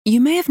You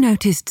may have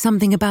noticed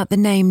something about the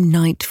name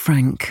Knight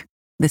Frank,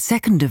 the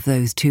second of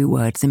those two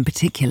words in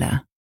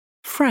particular,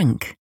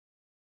 frank.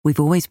 We've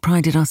always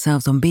prided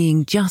ourselves on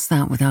being just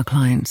that with our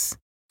clients,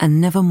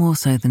 and never more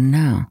so than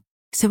now.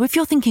 So if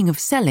you're thinking of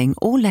selling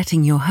or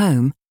letting your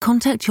home,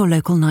 contact your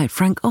local Knight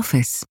Frank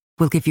office.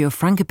 We'll give you a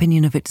frank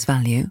opinion of its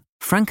value,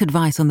 frank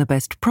advice on the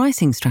best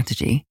pricing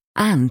strategy,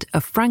 and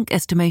a frank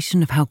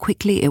estimation of how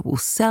quickly it will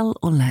sell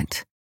or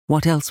let.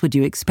 What else would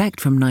you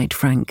expect from Knight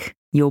Frank,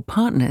 your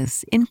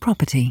partners in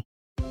property?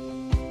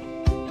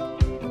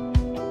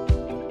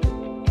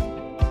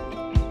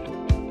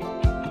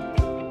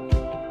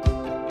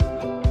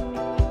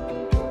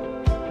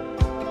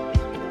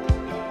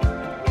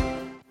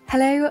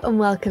 Hello and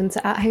welcome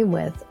to At Home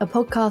With, a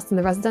podcast on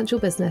the residential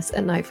business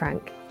at Knight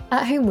Frank.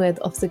 At Home With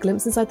offers a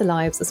glimpse inside the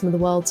lives of some of the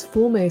world's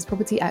foremost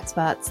property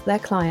experts, their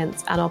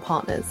clients and our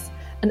partners.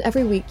 And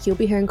every week you'll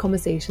be hearing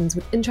conversations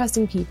with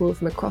interesting people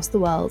from across the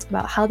world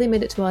about how they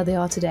made it to where they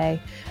are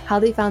today, how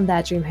they found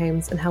their dream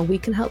homes, and how we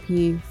can help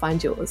you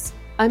find yours.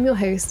 I'm your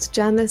host,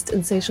 journalist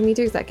and social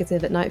media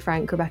executive at Knight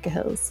Frank, Rebecca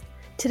Hills.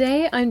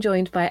 Today I'm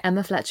joined by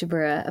Emma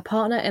Fletcher-Brewer, a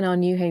partner in our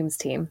new homes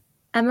team.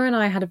 Emma and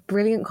I had a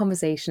brilliant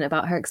conversation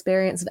about her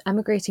experience of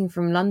emigrating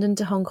from London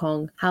to Hong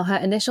Kong, how her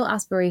initial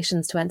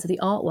aspirations to enter the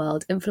art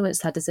world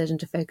influenced her decision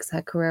to focus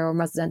her career on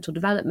residential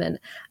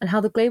development, and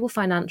how the global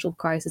financial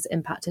crisis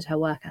impacted her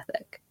work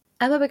ethic.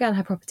 Emma began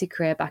her property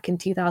career back in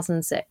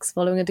 2006,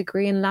 following a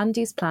degree in land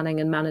use planning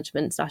and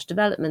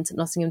management/development at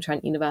Nottingham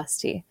Trent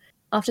University.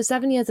 After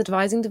 7 years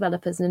advising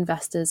developers and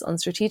investors on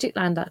strategic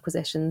land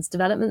acquisitions,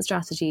 development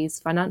strategies,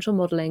 financial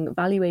modelling,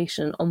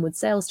 valuation and onward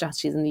sales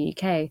strategies in the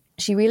UK,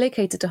 she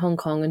relocated to Hong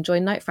Kong and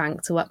joined Knight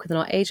Frank to work within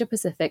our Asia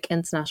Pacific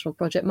International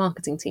Project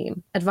Marketing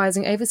team,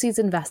 advising overseas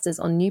investors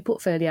on new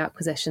portfolio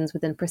acquisitions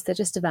within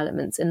prestigious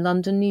developments in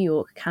London, New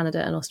York,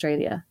 Canada and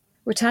Australia.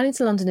 Returning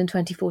to London in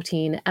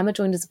 2014, Emma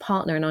joined as a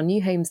partner in our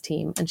new homes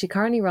team, and she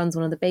currently runs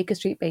one of the Baker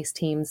Street-based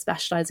teams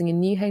specialising in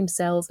new home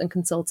sales and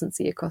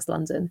consultancy across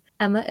London.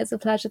 Emma, it's a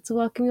pleasure to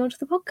welcome you onto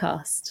the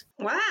podcast.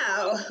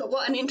 Wow,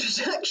 what an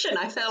introduction.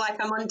 I feel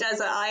like I'm on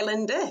Desert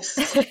Island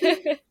Disc.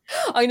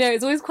 I know,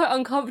 it's always quite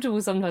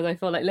uncomfortable sometimes, I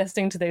feel like,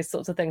 listening to those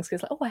sorts of things,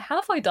 because like,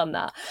 have I done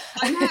that?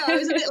 I know, I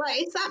was a bit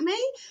like, is that me?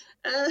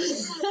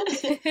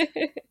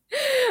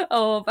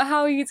 Oh, but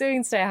how are you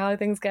doing today? How are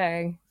things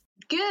going?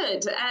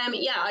 Good.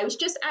 I was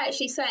just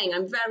actually saying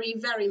I'm very,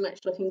 very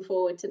much looking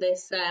forward to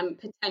this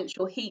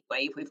potential heat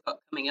wave we've got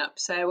coming up.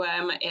 So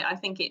I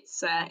think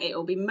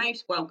it'll be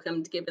most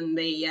welcomed given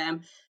the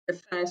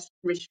first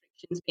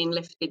restrictions being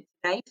lifted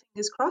today.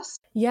 Fingers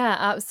crossed. Yeah,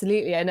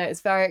 absolutely. I know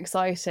it's very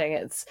exciting.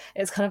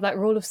 It's kind of like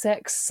rule of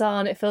 6,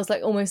 sun. It feels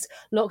like almost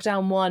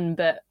lockdown 1,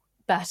 but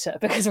better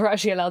because we're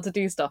actually allowed to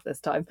do stuff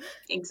this time.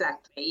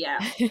 Exactly, yeah.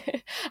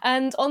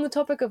 And on the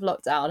topic of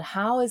lockdown,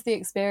 how has the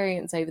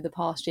experience over the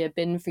past year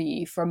been for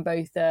you from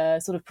both a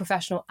sort of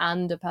professional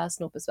and a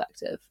personal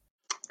perspective?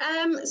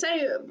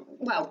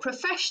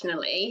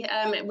 Professionally,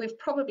 we've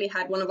probably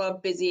had one of our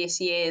busiest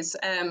years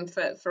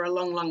for a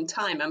long, long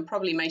time, and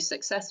probably most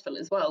successful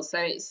as well. So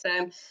it's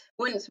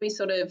once we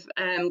sort of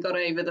got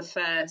over the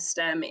first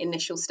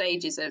initial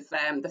stages of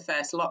the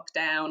first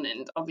lockdown,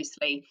 and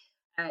obviously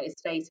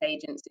estate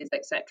agencies,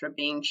 etc.,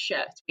 being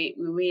shut,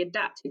 we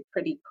adapted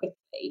pretty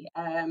quickly,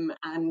 and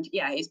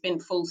it's been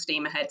full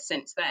steam ahead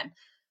since then.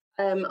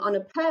 On a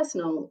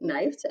personal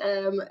note,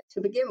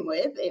 to begin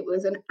with, it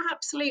was an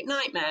absolute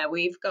nightmare.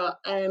 We've got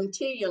 2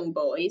 young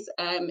boys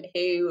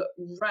who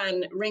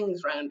ran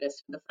rings round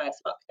us for the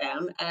first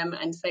lockdown,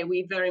 and so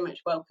we very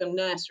much welcome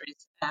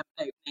nurseries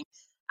opening.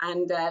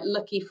 And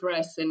lucky for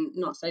us, and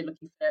not so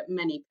lucky for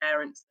many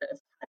parents that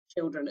have had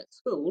children at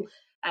school,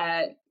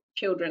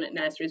 children at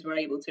nurseries were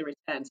able to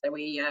return, so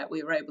we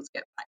were able to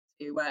get back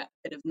to a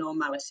bit of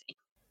normality.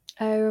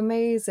 Oh,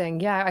 amazing.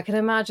 Yeah, I can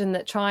imagine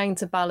that trying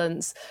to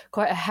balance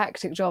quite a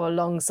hectic job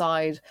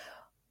alongside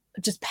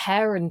just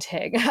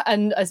parenting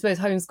and I suppose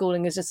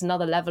homeschooling is just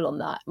another level on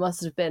that. It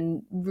must have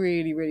been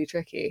really, really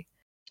tricky.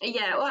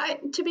 Yeah, well,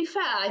 to be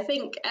fair, I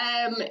think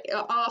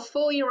our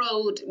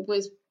 4-year-old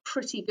was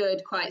pretty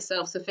good, quite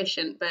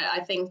self-sufficient, but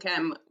I think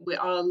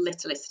our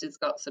littlest has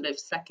got sort of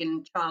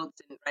second child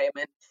syndrome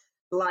and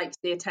likes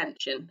the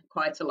attention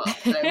quite a lot.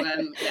 So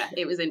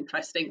it was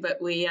interesting,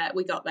 but we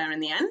got there in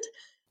the end.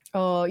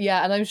 Oh,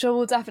 yeah, and I'm sure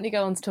we'll definitely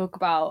go on to talk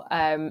about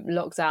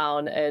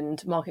lockdown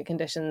and market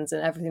conditions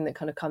and everything that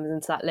kind of comes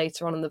into that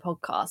later on in the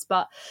podcast.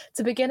 But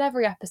to begin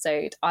every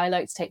episode, I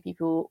like to take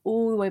people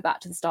all the way back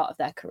to the start of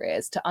their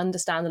careers to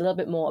understand a little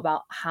bit more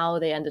about how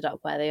they ended up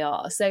where they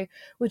are. So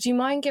would you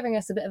mind giving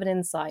us a bit of an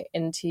insight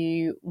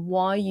into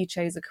why you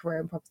chose a career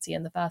in property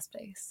in the first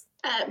place?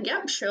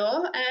 Yeah,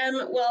 sure.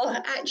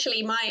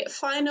 Actually, my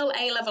final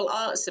A-level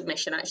art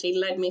submission actually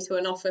led me to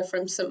an offer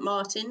from St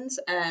Martin's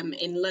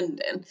in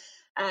London.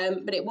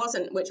 But it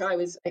wasn't, which I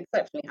was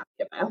exceptionally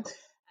happy about,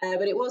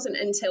 but it wasn't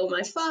until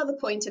my father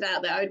pointed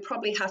out that I would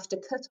probably have to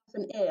cut off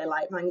an ear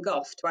like Van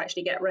Gogh to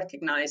actually get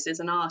recognised as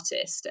an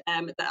artist,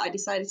 that I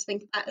decided to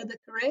think about other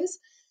careers.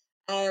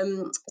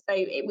 So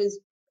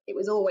it it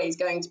was always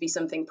going to be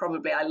something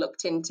probably I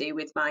looked into,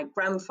 with my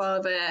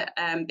grandfather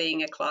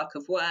being a clerk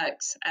of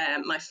works.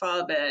 My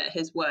father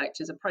has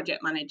worked as a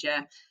project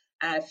manager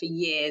for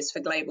years for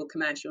global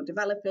commercial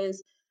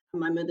developers.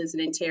 My mother's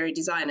an interior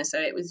designer, so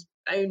it was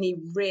only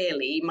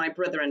really my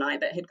brother and I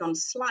that had gone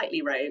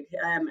slightly rogue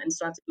and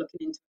started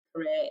looking into a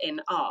career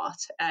in art.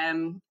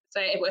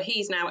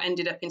 He's now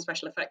ended up in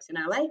special effects in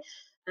LA.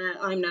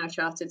 I'm now a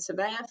chartered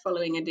surveyor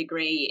following a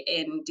degree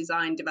in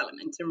design,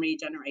 development and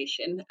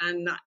regeneration,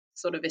 and that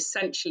sort of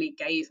essentially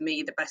gave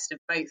me the best of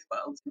both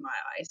worlds in my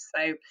eyes.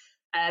 So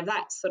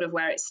that's sort of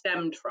where it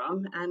stemmed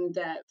from. And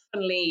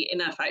funnily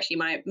enough, actually,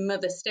 my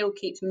mother still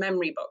keeps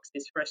memory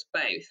boxes for us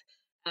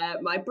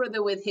both. My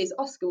brother with his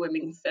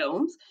Oscar-winning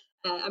films,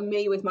 and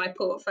me with my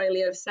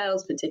portfolio of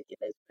sales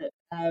particulars. But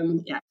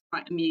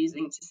quite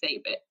amusing to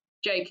see. But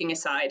joking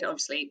aside,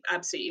 obviously,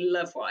 absolutely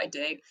love what I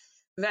do.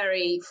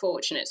 Very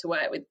fortunate to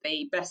work with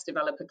the best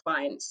developer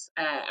clients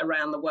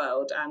around the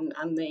world,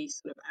 and the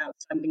sort of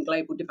outstanding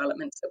global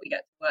developments that we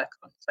get to work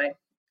on. So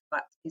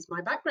that is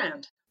my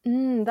background.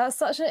 That's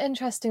such an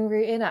interesting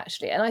route in,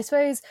 actually. And I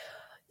suppose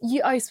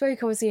I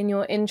spoke obviously in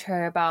your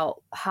intro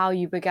about how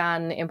you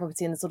began in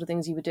property and the sort of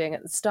things you were doing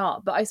at the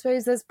start, but I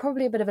suppose there's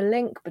probably a bit of a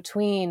link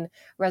between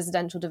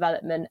residential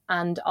development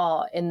and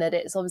art, in that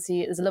it's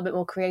obviously, there's a little bit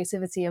more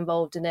creativity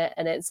involved in it,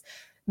 and it's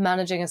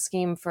managing a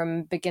scheme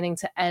from beginning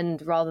to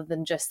end rather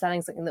than just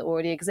selling something that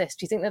already exists.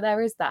 Do you think that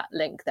there is that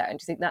link there? And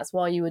do you think that's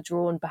why you were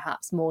drawn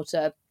perhaps more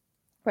to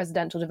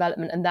residential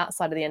development and that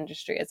side of the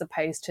industry as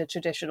opposed to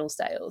traditional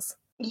sales?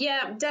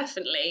 Yeah,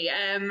 definitely.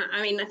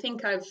 I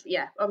think I've,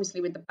 obviously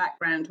with the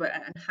background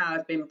and how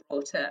I've been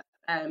brought up,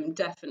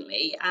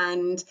 definitely.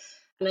 And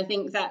I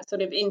think that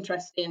sort of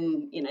interest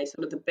in,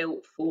 sort of the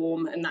built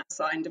form and that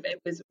side of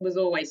it was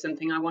always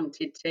something I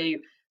wanted to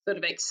sort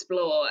of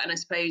explore. And I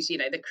suppose,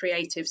 the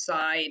creative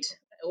side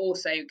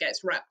also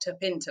gets wrapped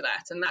up into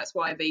that. And that's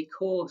why the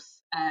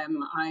course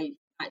I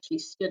actually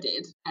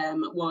studied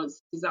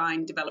was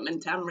design,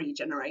 development and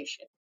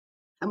regeneration.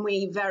 And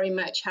we very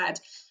much had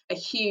a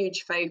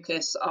huge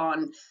focus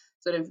on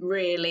sort of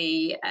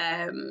really,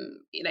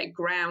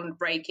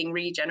 groundbreaking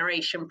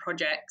regeneration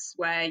projects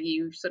where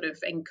you sort of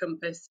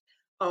encompass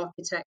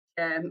architecture,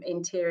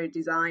 interior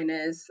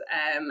designers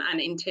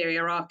and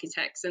interior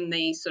architects, and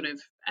the sort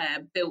of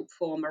built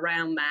form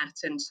around that,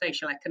 and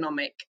social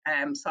economic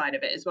side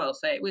of it as well.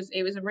 So it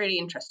was a really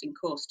interesting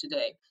course to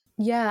do.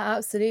 Yeah,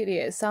 absolutely.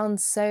 It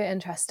sounds so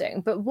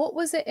interesting. But what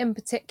was it in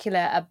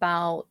particular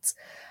about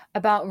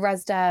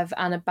ResDev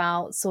and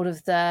about sort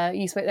of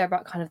you spoke there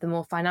about kind of the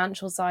more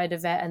financial side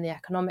of it and the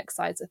economic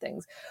sides of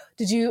things.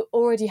 Did you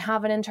already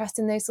have an interest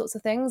in those sorts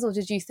of things, or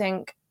did you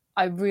think,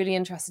 I'm really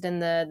interested in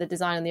the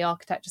design and the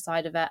architecture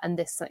side of it, and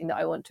this is something that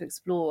I want to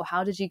explore?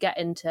 How did you get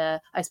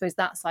into, I suppose,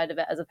 that side of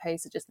it as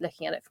opposed to just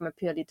looking at it from a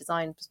purely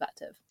design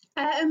perspective?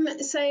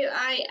 So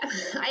I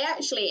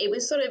actually, it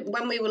was sort of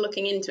when we were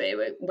looking into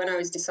it, when I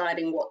was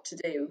deciding what to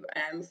do,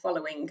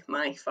 following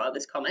my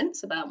father's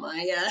comments about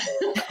my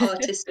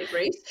artistic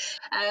route,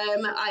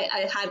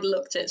 I had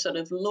looked at sort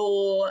of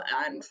law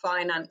and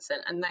finance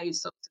and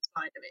those sorts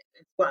of side of it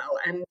as well.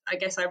 And I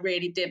guess I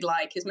really did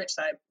like, as much as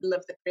I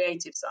love the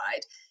creative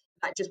side,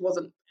 that just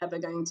wasn't ever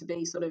going to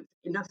be sort of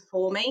enough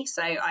for me.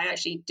 So I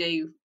actually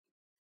do,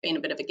 being a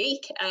bit of a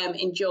geek,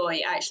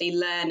 enjoy actually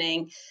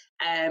learning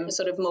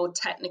sort of more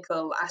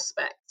technical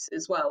aspects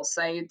as well.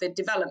 So the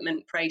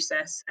development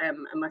process, and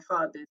my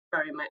father's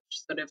very much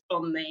sort of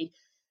on the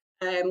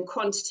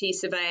quantity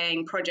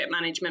surveying, project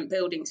management,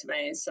 building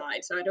surveying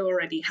side. So I'd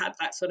already had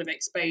that sort of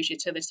exposure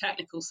to the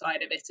technical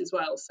side of it as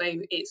well. So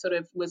it sort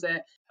of was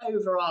a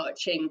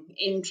overarching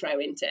intro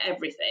into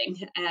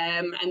everything.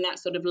 And that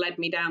sort of led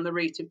me down the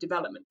route of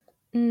development.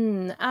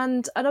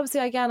 And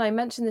obviously, again, I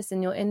mentioned this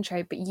in your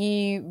intro, but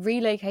you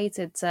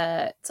relocated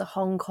to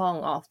Hong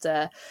Kong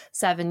after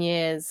 7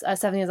 years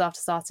after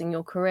starting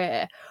your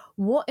career.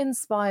 What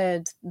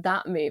inspired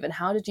that move, and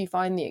how did you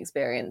find the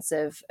experience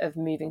of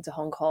moving to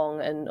Hong Kong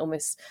and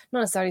almost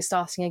not necessarily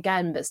starting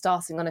again, but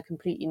starting on a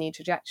completely new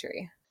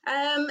trajectory?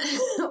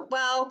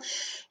 Well,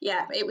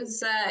 yeah, it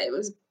was a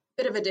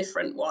bit of a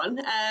different one.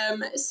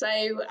 So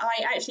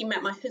I actually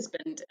met my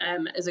husband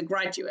as a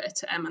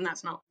graduate, and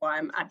that's not why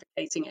I'm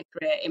advocating a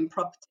career in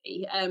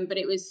property, but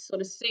it was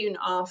sort of soon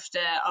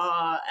after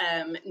our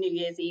New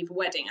Year's Eve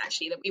wedding,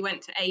 actually, that we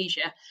went to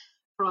Asia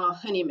for our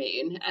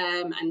honeymoon,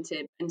 and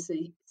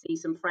see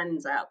some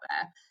friends out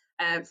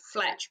there.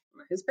 Fletch,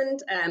 my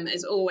husband,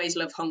 has always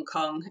loved Hong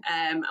Kong,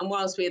 and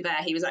whilst we were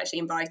there, he was actually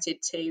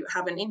invited to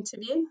have an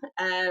interview.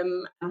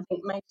 I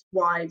think most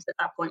wives at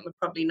that point would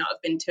probably not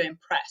have been too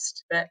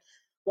impressed, but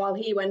while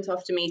he went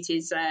off to meet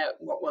his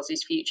what was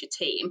his future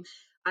team,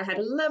 I had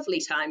a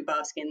lovely time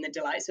basking in the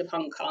delights of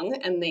Hong Kong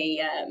and the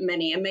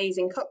many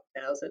amazing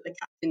cocktails that the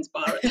Captain's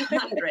Bar at the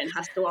Mandarin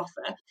has to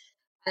offer.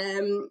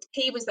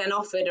 He was then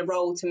offered a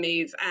role to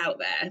move out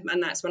there,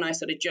 and that's when I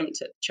sort of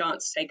jumped at the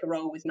chance to take a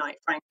role with Knight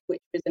Frank,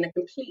 which was in a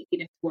completely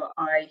different what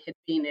I had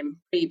been in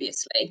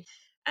previously,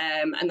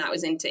 and that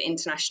was into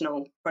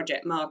international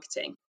project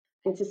marketing.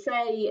 And to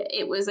say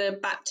it was a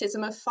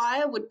baptism of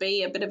fire would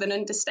be a bit of an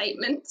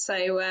understatement.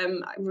 So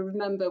I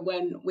remember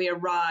when we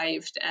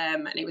arrived,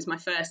 and it was my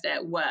first day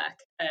at work,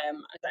 I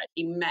was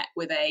actually met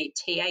with a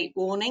T8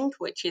 warning,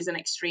 which is an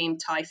extreme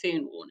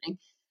typhoon warning.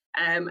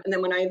 And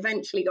then when I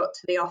eventually got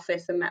to the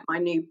office and met my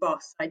new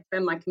boss, I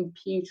turned my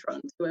computer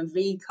on to a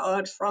V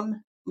card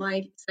from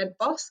my said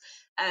boss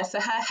for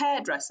her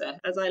hairdresser,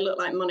 as I looked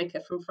like Monica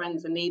from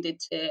Friends and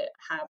needed to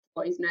have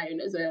what is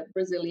known as a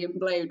Brazilian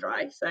blow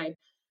dry. So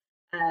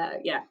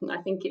I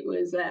think it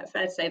was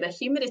fair to say the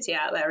humidity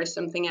out there is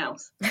something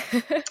else.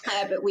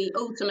 But we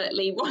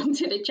ultimately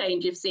wanted a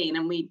change of scene,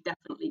 and we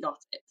definitely got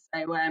it.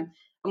 So,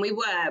 and we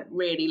were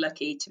really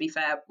lucky, to be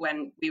fair,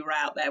 when we were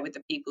out there with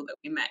the people that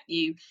we met.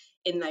 You,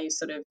 in those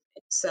sort of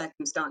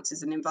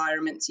circumstances and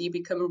environments, you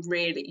become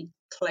really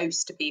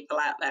close to people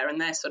out there,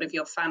 and they're sort of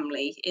your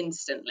family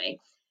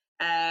instantly.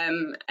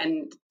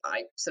 And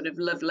I sort of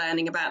love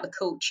learning about the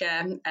culture,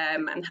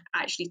 and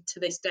actually to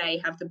this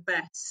day have the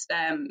best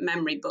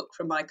memory book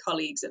from my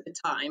colleagues at the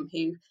time,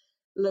 who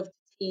loved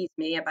to tease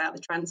me about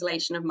the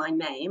translation of my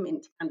name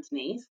into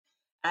Cantonese,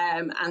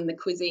 and the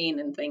cuisine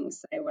and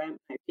things. So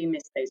I do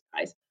miss those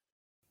guys.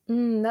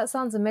 That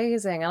sounds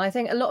amazing. And I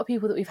think a lot of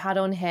people that we've had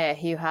on here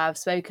who have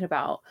spoken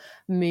about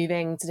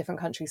moving to different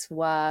countries for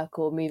work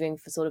or moving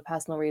for sort of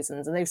personal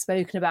reasons, and they've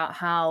spoken about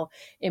how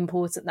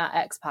important that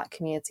expat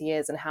community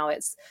is and how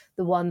it's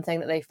the one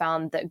thing that they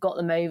found that got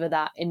them over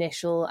that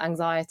initial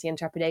anxiety and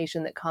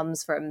trepidation that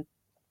comes from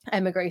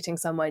emigrating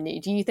somewhere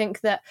new. Do you think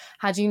that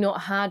had you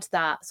not had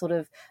that sort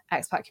of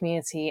expat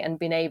community and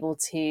been able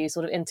to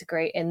sort of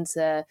integrate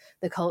into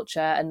the culture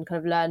and kind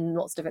of learn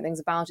lots of different things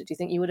about it, do you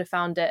think you would have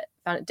found it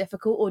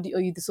difficult, or are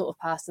you the sort of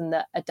person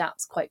that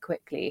adapts quite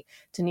quickly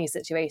to new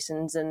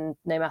situations and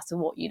no matter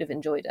what, you'd have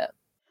enjoyed it?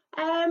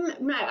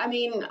 No, I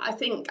mean, I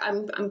think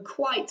I'm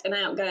quite an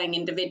outgoing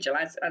individual,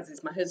 as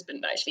is my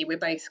husband. Actually, we're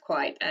both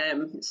quite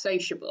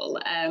sociable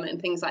and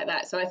things like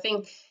that. So I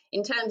think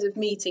in terms of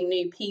meeting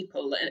new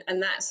people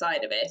and that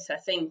side of it, I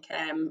think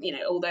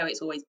although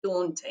it's always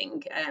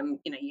daunting,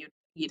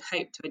 you'd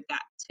hope to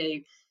adapt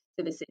to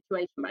the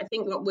situation. But I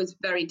think what was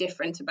very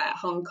different about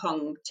Hong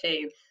Kong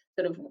to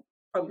sort of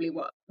probably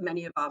what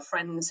many of our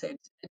friends had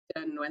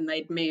done when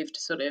they'd moved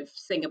to sort of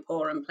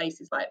Singapore and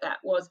places like that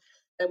was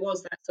there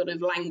was that sort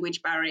of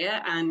language barrier,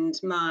 and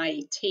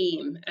my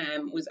team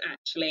was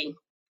actually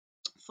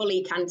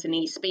fully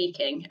Cantonese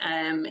speaking,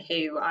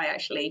 who I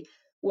actually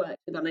worked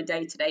with on a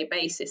day-to-day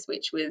basis,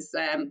 which was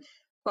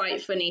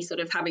quite funny, sort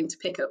of having to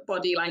pick up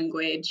body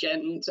language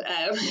and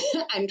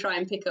and try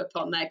and pick up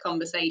on their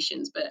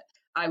conversations. But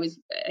I was,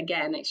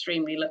 again,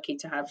 extremely lucky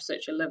to have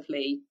such a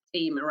lovely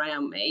team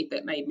around me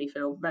that made me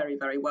feel very,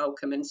 very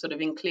welcome and sort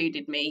of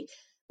included me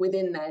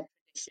within their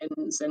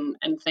traditions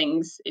and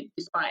things,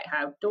 despite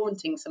how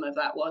daunting some of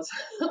that was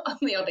on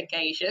the odd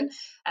occasion.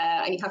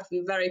 And you have to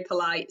be very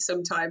polite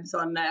sometimes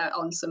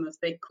on some of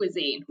the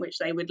cuisine, which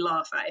they would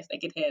laugh at if they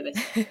could hear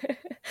this.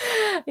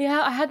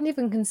 Yeah, I hadn't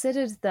even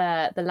considered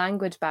the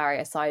language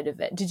barrier side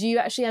of it. Did you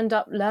actually end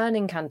up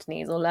learning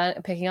Cantonese or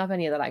picking up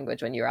any of the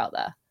language when you were out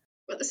there?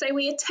 So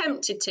we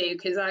attempted to,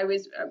 because I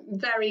was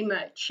very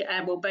much,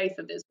 both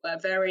of us were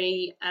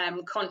very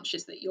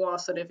conscious that you are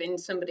sort of in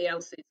somebody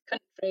else's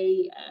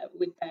country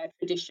with their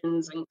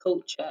traditions and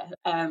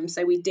culture.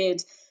 So we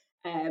did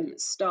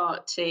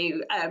start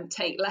to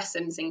take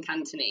lessons in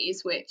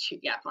Cantonese, which,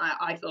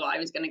 I thought I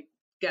was going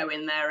to go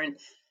in there and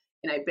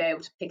be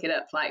able to pick it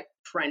up like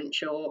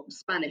French or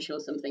Spanish or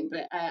something,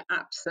 but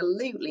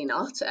absolutely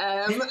not.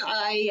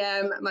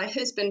 My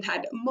husband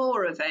had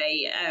more of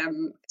a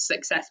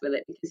success with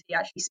it because he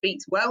actually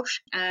speaks Welsh,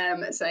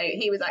 so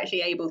he was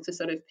actually able to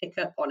sort of pick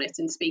up on it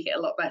and speak it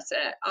a lot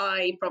better.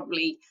 I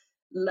probably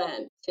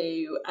learned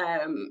to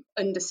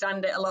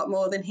understand it a lot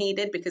more than he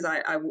did because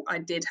I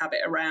did have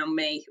it around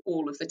me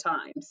all of the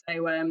time.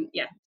 So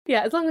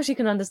Yeah, as long as you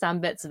can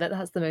understand bits of it,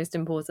 that's the most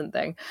important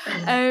thing.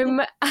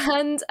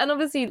 And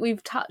obviously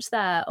we've touched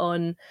there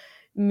on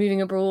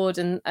moving abroad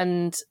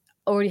and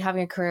already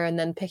having a career and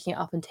then picking it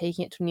up and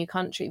taking it to a new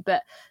country.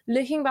 But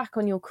looking back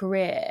on your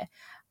career,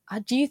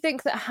 do you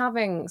think that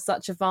having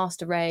such a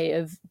vast array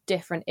of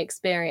different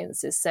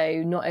experiences,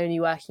 so not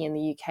only working in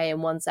the UK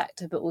in one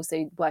sector, but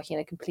also working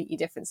in a completely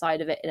different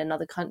side of it in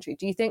another country,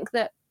 do you think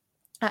that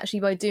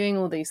actually by doing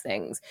all these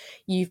things,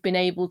 you've been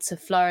able to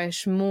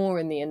flourish more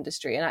in the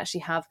industry and actually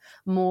have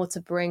more to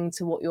bring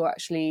to what you're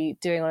actually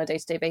doing on a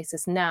day-to-day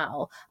basis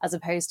now, as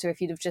opposed to if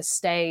you'd have just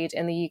stayed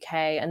in the UK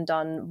and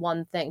done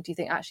one thing? Do you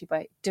think actually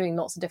by doing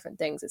lots of different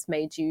things, it's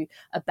made you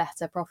a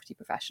better property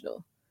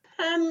professional?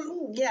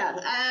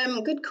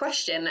 Good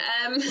question.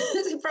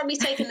 Probably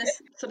taking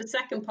this sort of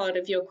second part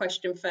of your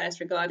question first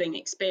regarding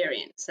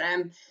experience.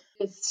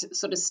 It's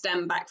sort of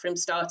stem back from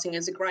starting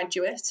as a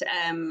graduate.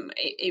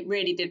 It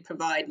really did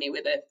provide me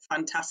with a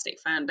fantastic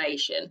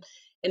foundation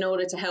in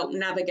order to help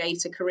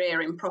navigate a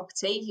career in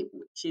property,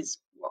 which is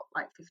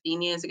like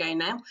 15 years ago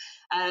now.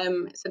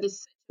 So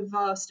there's a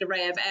vast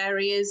array of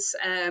areas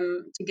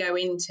to go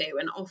into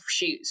and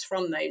offshoots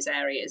from those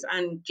areas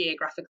and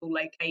geographical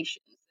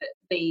locations that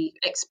the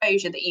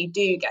exposure that you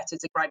do get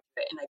as a graduate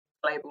in a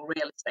global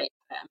real estate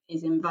firm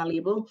is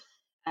invaluable.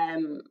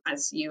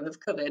 As you have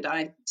covered,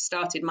 I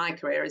started my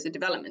career as a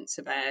development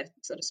surveyor,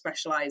 sort of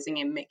specialising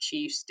in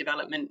mixed-use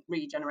development,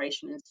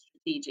 regeneration and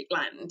strategic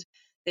land.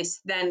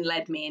 This then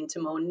led me into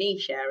more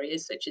niche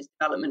areas such as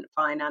development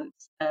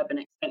finance, urban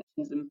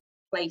extensions and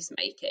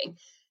placemaking.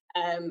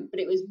 But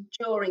it was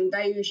during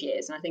those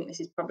years, and I think this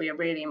is probably a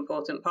really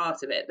important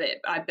part of it, that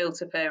I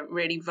built up a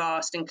really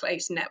vast and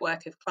close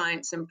network of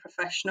clients and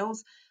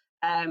professionals,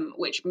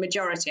 which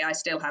majority I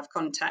still have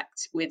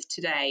contact with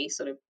today,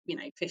 sort of,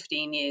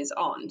 15 years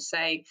on. So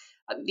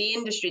the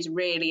industry is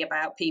really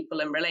about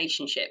people and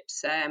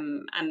relationships.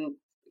 And,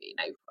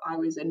 I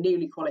was a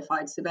newly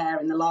qualified surveyor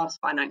in the last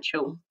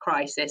financial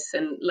crisis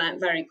and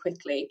learnt very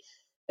quickly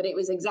that it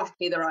was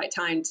exactly the right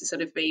time to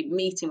sort of be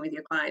meeting with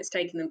your clients,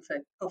 taking them for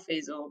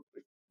coffees or,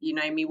 you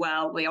know me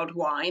well, the odd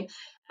wine,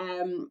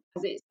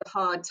 as it's the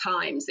hard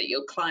times that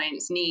your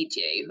clients need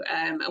you,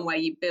 and where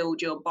you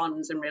build your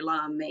bonds and rely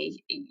on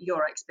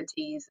your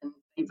expertise and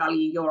they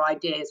value your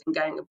ideas and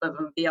going above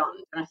and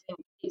beyond. And I think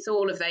it's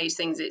all of those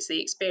things. It's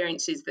the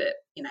experiences that,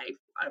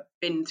 I've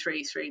been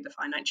through the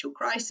financial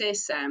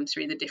crisis,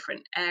 through the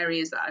different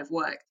areas that I've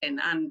worked in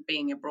and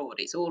being abroad.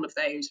 It's all of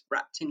those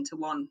wrapped into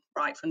one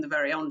right from the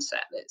very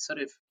onset that sort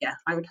of,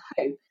 I would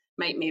hope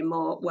make me a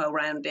more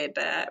well-rounded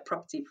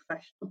property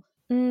professional.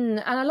 And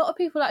a lot of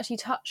people actually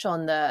touch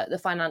on the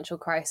financial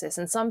crisis,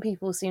 and some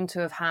people seem to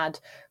have had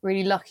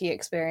really lucky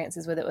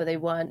experiences with it where they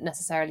weren't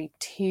necessarily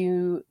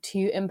too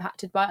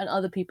impacted by it, and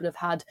other people have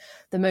had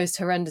the most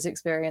horrendous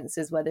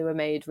experiences where they were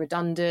made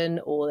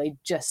redundant or they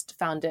just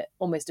found it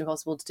almost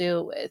impossible to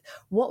deal with.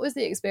 What was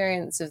the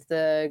experience of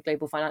the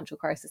global financial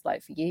crisis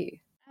like for you?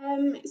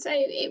 So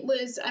it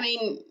was,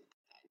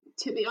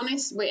 to be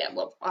honest,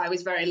 I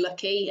was very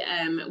lucky.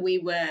 We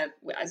were,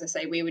 as I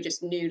say, we were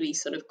just newly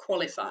sort of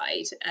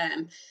qualified.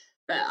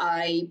 But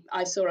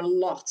I saw a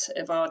lot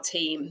of our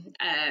team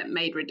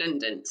made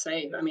redundant. So,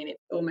 it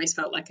almost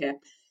felt like an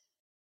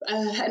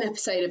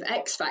episode of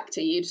X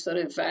Factor. You'd sort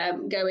of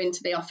go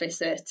into the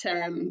office at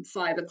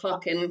 5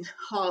 o'clock and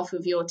half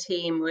of your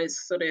team was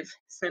sort of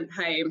sent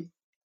home,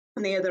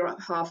 and the other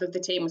half of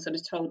the team was sort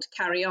of told to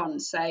carry on.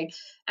 So,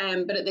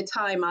 but at the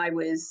time I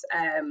was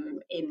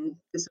in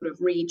the sort of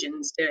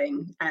regions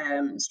doing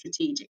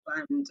strategic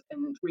land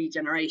and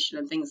regeneration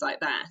and things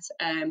like that.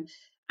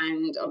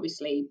 And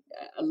obviously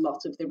a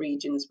lot of the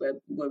regions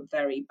were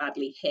very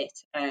badly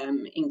hit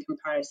in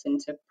comparison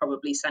to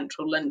probably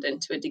central London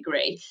to a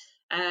degree.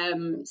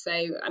 So,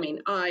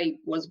 I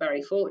was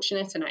very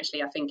fortunate, and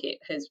actually I think it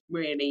has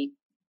really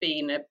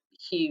been a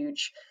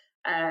huge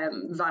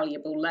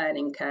valuable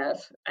learning curve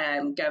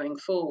going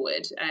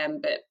forward.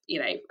 But,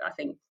 I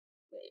think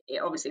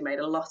it obviously made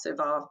a lot of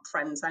our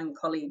friends and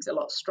colleagues a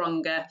lot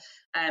stronger.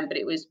 But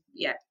it was,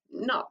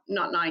 not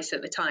nice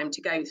at the time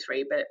to go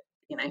through, but,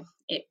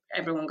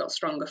 everyone got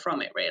stronger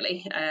from it,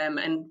 really.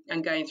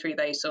 And going through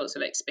those sorts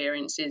of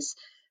experiences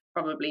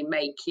probably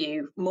make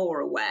you more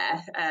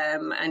aware,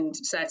 and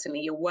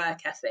certainly your work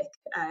ethic.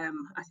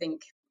 I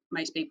think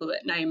most people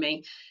that know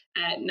me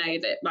know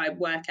that my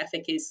work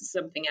ethic is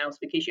something else,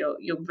 because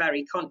you're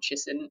very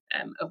conscious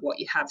of what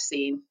you have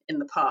seen in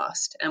the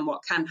past and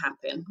what can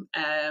happen.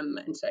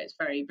 And so it's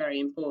very, very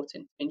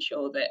important to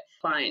ensure that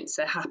clients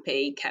are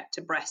happy, kept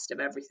abreast of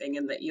everything,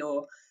 and that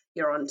you're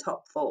on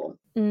top form.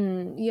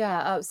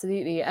 Yeah,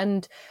 absolutely.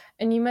 And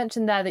you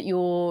mentioned there that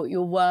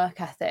your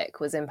work ethic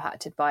was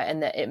impacted by it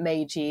and that it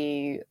made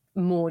you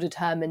more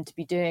determined to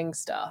be doing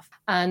stuff.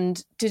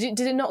 And did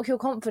it knock your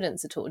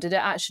confidence at all? Did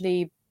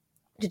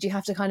you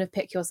have to kind of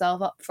pick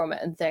yourself up from it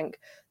and think,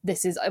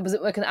 was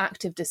it like an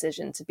active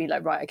decision to be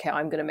like, right, okay,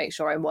 I'm going to make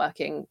sure I'm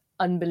working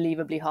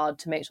unbelievably hard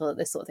to make sure that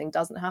this sort of thing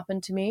doesn't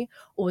happen to me?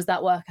 Or was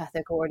that work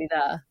ethic already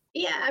there?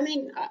 Yeah, I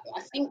think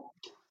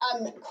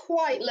I'm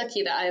quite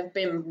lucky that I've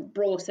been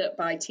brought up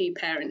by two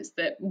parents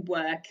that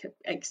work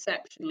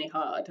exceptionally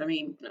hard.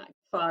 My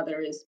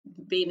father has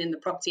been in the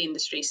property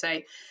industry, so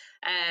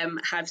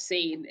have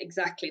seen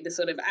exactly the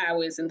sort of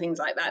hours and things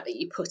like that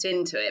you put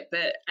into it.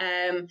 But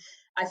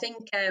I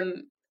think,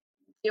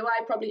 do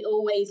I probably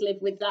always live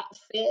with that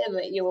fear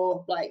that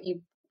you're like,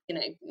 you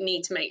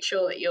need to make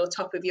sure that you're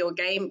top of your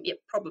game? Yeah,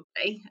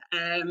 probably,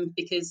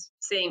 because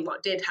seeing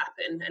what did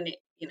happen and it,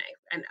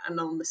 and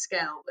on the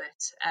scale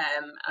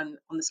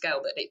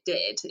that it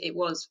did, it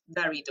was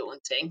very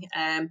daunting.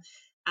 And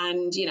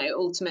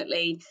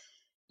ultimately,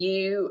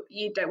 you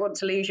don't want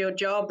to lose your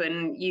job,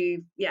 and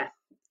you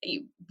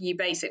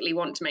basically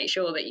want to make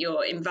sure that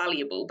you're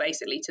invaluable,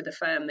 basically, to the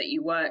firm that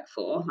you work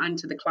for and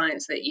to the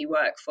clients that you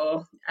work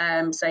for.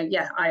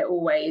 I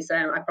always,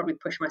 I probably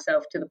push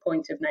myself to the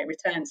point of no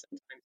return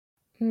sometimes.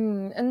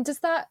 And does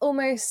that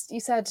almost, you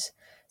said,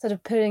 sort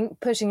of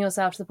pushing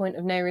yourself to the point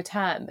of no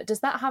return, but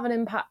does that have an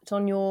impact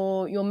on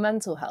your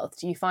mental health?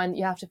 Do you find that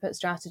you have to put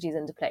strategies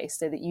into place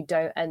so that you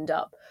don't end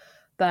up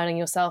burning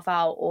yourself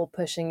out or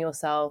pushing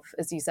yourself,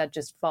 as you said,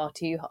 just far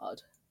too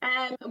hard?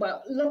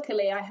 Well,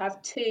 luckily I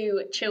have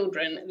two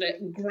children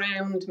that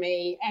ground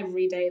me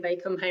every day they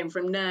come home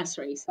from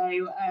nursery. So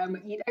you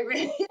don't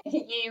really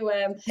you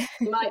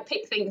might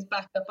pick things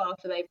back up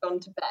after they've gone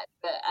to bed,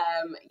 but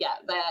yeah,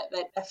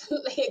 they're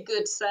definitely a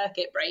good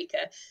circuit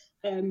breaker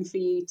for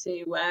you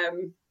to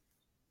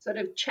sort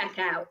of check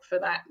out for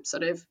that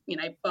sort of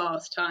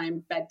bath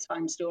time,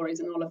 bedtime stories,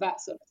 and all of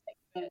that sort of thing.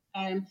 But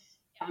yeah,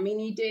 I mean,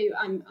 you do.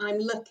 I'm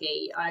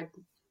lucky. I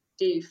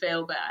do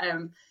feel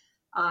that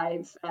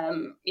I've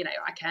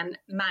I can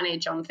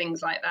manage on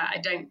things like that. I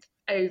don't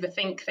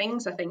overthink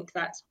things. I think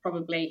that's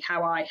probably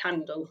how I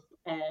handle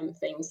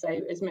things. So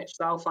as much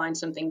as I'll find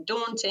something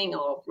daunting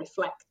or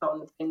reflect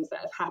on things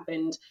that have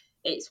happened,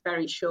 it's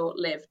very short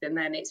lived, and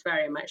then it's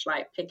very much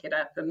like pick it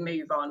up and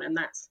move on. And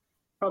that's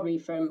probably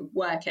from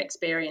work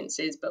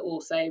experiences, but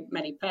also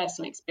many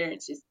personal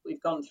experiences that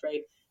we've gone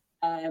through.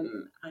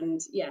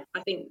 And yeah, I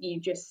think you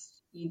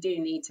do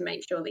need to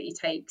make sure that you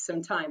take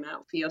some time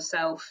out for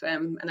yourself.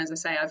 And as I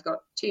say, I've got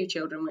two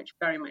children, which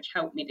very much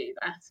help me do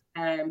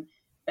that.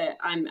 But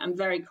I'm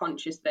very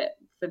conscious that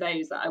for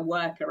those that I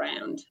work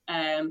around,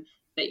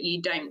 that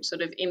you don't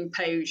sort of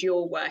impose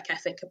your work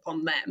ethic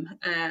upon them,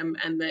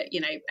 and that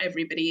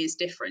everybody is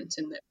different,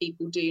 and that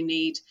people do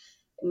need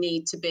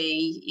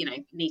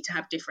to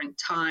have different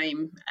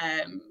time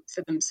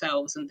for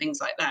themselves and things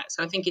like that.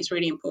 So I think it's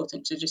really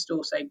important to just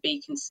also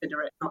be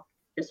considerate, not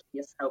just for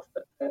yourself,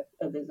 but for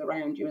others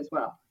around you as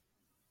well.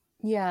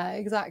 Yeah,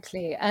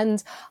 exactly.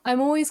 And I'm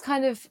always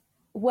kind of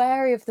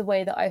wary of the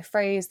way that I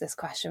phrase this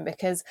question,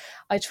 because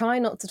I try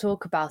not to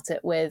talk about it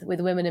with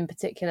women in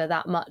particular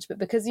that much. But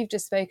because you've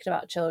just spoken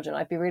about children,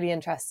 I'd be really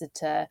interested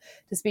to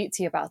speak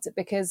to you about it,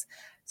 because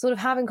sort of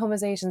having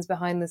conversations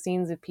behind the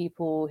scenes with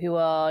people who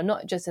are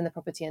not just in the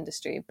property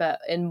industry, but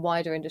in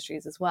wider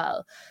industries as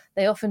well,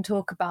 they often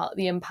talk about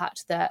the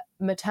impact that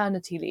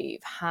maternity leave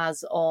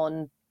has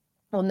on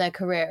their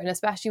career, and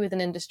especially with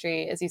an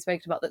industry, as you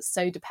spoke about, that's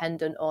so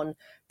dependent on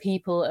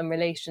people and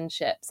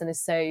relationships and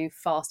is so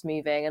fast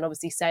moving, and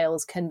obviously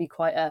sales can be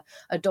quite a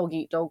dog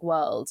eat dog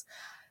world.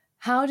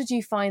 How did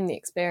you find the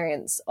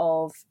experience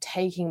of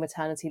taking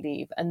maternity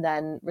leave and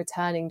then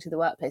returning to the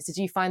workplace? Did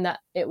you find that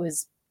it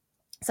was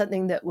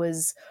something that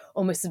was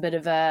almost a bit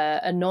of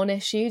a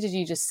non-issue? Did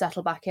you just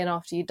settle back in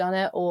after you'd done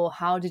it, or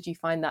how did you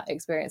find that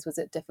experience? Was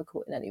it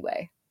difficult in any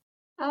way?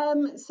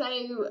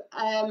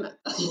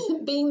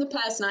 Being the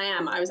person I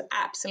am, I was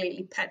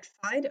absolutely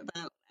petrified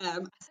about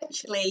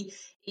actually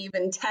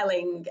even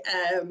telling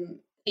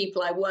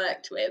people I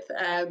worked with,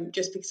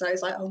 just because I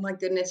was like, oh my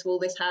goodness, will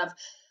this have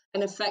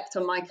an effect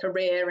on my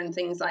career and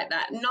things like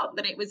that? Not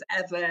that it was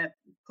ever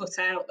put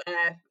out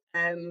there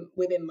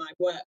within my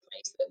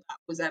workplace that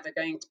was ever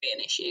going to be an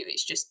issue.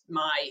 It's just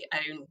my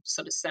own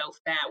sort of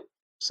self-doubt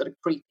sort of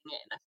creeping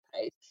in, I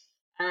suppose.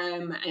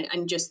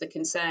 And just the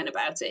concern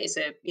about it is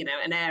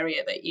an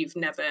area that you've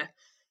never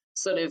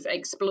sort of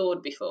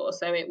explored before.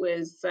 So it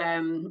was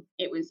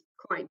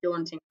quite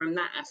daunting from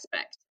that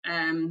aspect.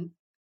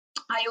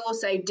 I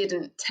also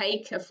didn't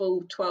take a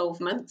full 12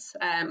 months,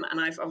 and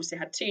I've obviously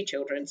had two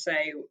children. So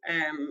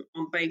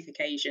on both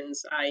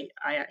occasions, I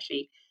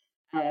actually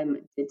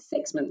did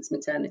 6 months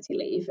maternity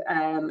leave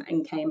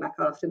and came back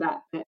after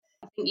that. But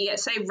I think you get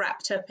so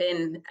wrapped up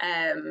in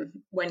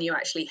when you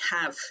actually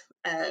have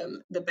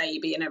the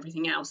baby and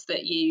everything else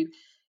that you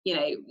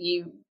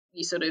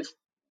sort of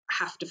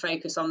have to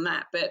focus on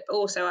that. But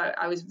also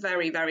I was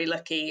very, very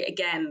lucky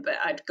again that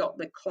I'd got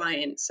the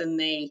clients and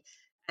the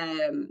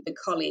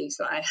colleagues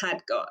that I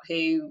had got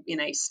who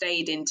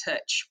stayed in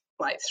touch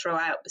like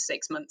throughout the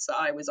 6 months that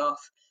I was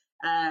off.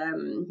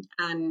 And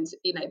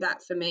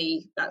that for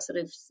me, that sort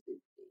of,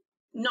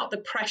 not the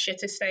pressure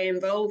to stay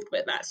involved,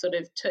 but that sort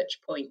of touch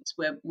points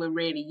were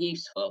really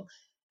useful.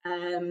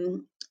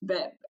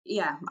 But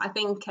yeah, I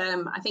think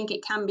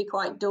it can be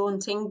quite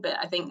daunting, but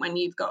I think when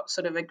you've got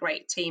sort of a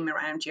great team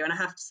around you, and I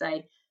have to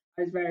say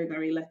I was very,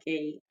 very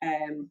lucky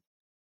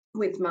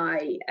with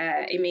my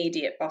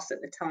immediate boss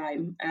at the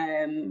time.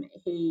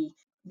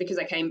 Because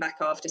I came back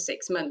after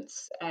 6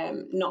 months,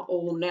 not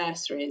all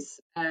nurseries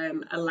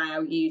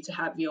allow you to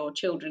have your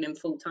children in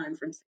full time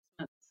from 6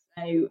 months.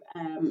 So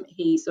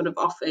he sort of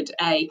offered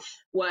a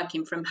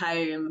working from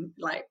home,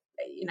 like,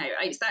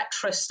 it's that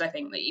trust, I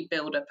think, that you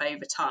build up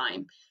over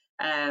time,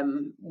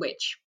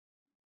 which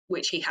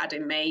he had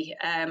in me,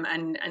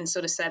 and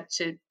sort of said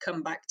to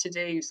come back to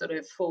do sort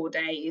of 4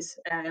 days,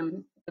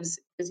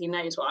 because he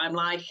knows what I'm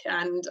like,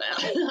 and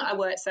I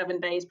work 7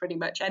 days pretty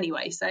much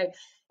anyway. So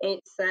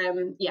it's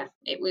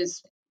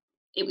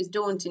it was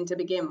daunting to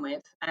begin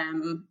with,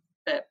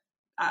 but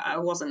I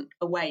wasn't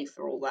away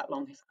for all that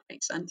long, if that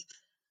makes sense.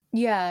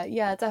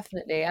 Yeah,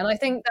 definitely. And I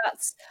think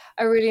that's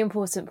a really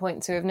important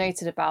point to have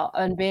noted about,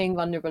 and being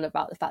vulnerable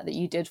about the fact that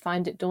you did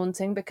find it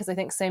daunting, because I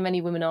think so many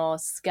women are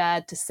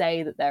scared to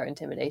say that they're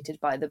intimidated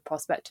by the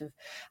prospect of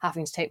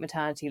having to take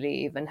maternity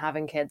leave and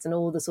having kids and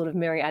all the sort of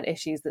myriad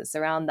issues that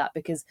surround that,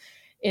 because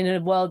in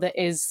a world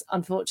that is,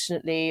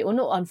 unfortunately, or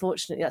not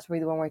unfortunately, that's probably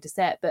the wrong way to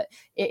say it, but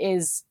it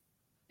is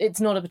it's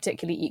not a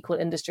particularly equal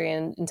industry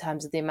in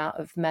terms of the amount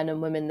of men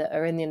and women that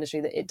are in the industry,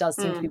 that it does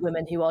seem to be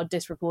women who are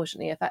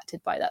disproportionately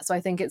affected by that. So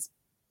I think it's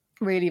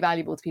really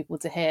valuable to people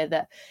to hear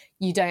that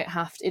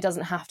it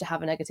doesn't have to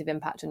have a negative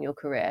impact on your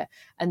career,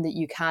 and that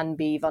you can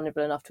be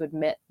vulnerable enough to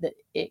admit that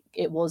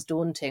it was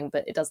daunting,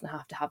 but it doesn't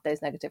have to have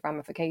those negative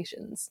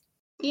ramifications.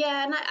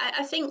 Yeah, and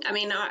I think, I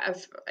mean,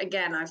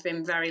 I've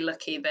been very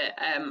lucky that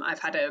I've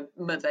had a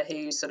mother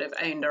who sort of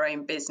owned her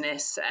own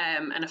business,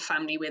 and a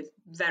family with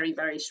very,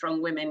 very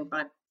strong women.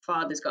 My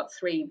father's got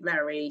 3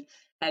 very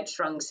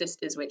headstrong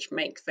sisters, which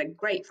make for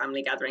great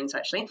family gatherings,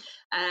 actually.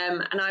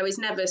 And I was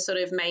never sort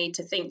of made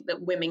to think that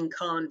women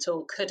can't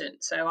or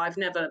couldn't. So I've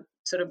never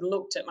sort of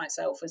looked at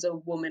myself as a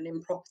woman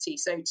in property,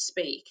 so to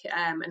speak,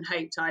 and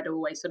hoped I'd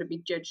always sort of be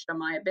judged on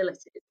my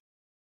abilities.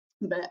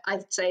 But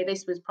I'd say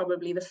this was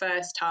probably the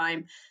first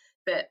time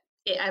that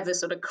it ever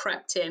sort of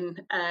crept in,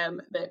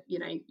 that, you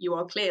know, you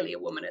are clearly a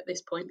woman at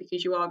this point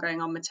because you are going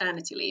on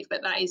maternity leave.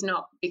 But that is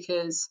not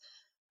because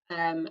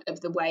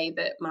of the way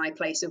that my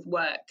place of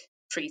work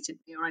treated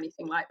me or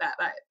anything like that.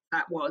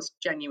 That was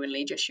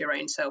genuinely just your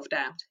own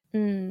self-doubt.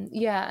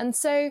 Yeah. And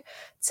so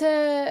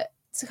to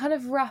kind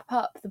of wrap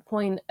up the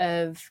point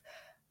of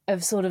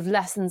sort of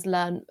lessons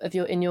learned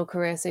in your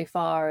career so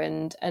far,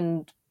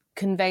 and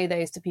convey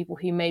those to people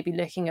who may be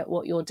looking at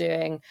what you're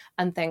doing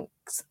and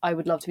thinks, I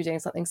would love to be doing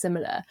something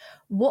similar,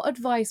 what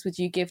advice would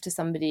you give to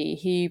somebody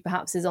who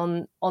perhaps is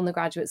on the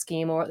graduate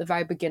scheme or at the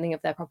very beginning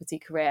of their property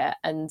career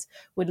and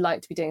would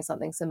like to be doing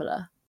something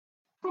similar?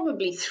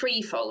 Probably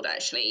threefold,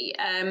 actually.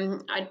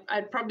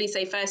 I'd probably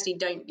say, firstly,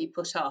 don't be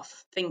put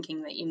off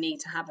thinking that you need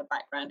to have a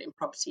background in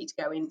property to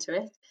go into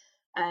it.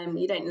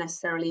 You don't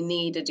necessarily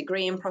need a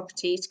degree in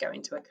property to go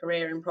into a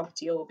career in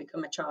property or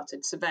become a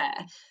chartered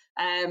surveyor.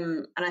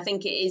 And I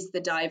think it is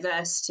the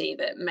diversity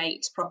that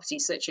makes property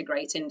such a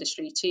great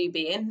industry to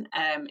be in.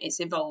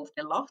 It's evolved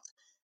a lot.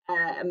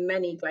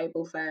 Many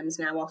global firms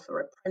now offer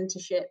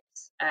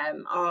apprenticeships.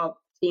 Our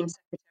team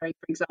secretary,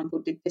 for example,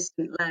 did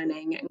distant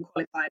learning and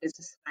qualified as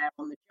a surveyor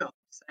on the job.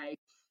 So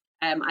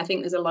I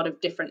think there's a lot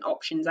of different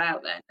options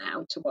out there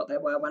now to what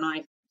there were when I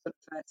sort of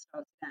first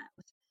started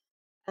out.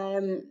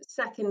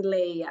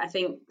 Secondly, I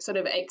think sort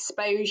of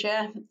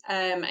exposure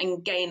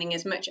and gaining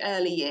as much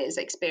early years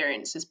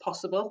experience as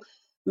possible.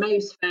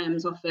 Most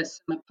firms offer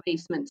summer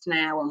placements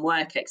now and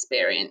work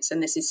experience,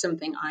 and this is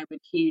something I would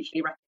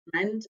hugely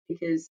recommend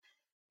because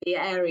the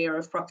area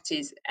of property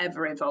is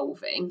ever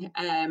evolving.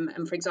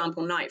 And for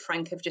example, Knight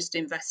Frank have just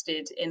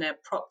invested in a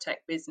prop tech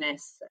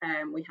business.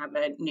 We have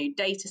a new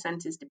data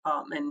centres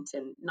department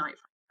and Knight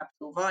Frank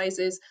Capital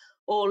Advisors.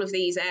 All of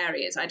these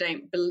areas, I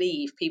don't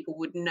believe people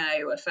would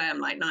know a firm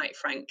like Knight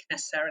Frank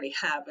necessarily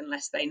have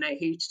unless they know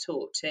who to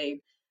talk to,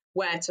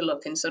 where to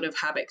look, and sort of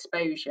have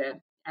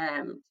exposure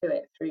to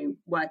it through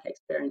work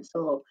experience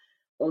or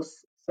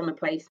summer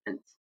placements.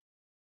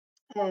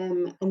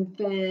 And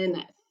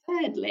then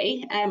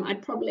thirdly,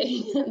 I'd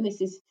probably, and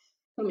this is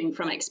coming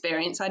from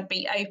experience, I'd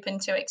be open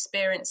to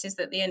experiences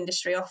that the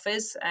industry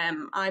offers.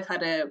 I've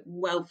had a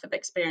wealth of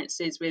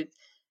experiences with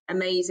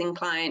amazing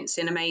clients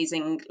in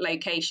amazing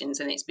locations,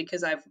 and it's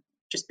because I've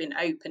just been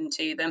open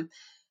to them.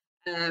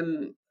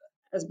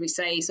 As we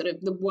say, sort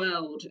of the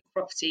world of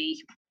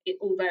property,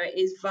 although it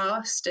is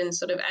vast and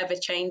sort of ever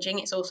changing,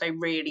 it's also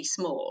really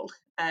small.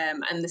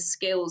 And the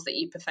skills that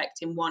you perfect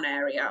in one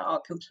area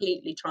are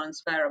completely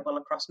transferable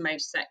across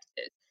most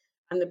sectors.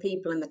 And the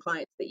people and the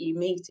clients that you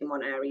meet in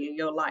one area,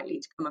 you're likely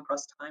to come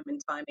across time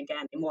and time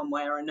again in one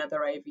way or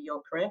another over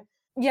your career.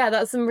 Yeah,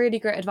 that's some really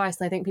great advice,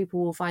 and I think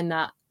people will find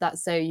that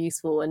that's so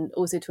useful, and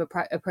also to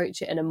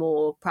approach it in a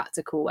more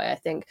practical way. I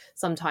think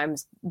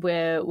sometimes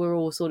we're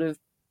all sort of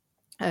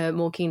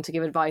more keen to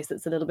give advice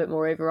that's a little bit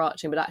more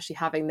overarching, but actually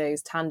having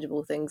those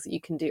tangible things that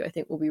you can do, I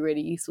think, will be really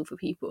useful for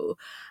people.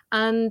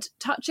 And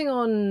touching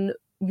on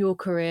your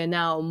career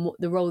now and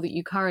the role that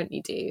you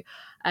currently do,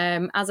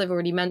 as I've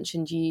already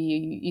mentioned,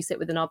 you sit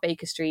within our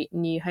Baker Street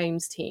New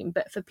Homes team,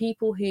 but for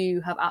people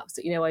who have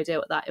absolutely no idea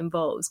what that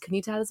involves, can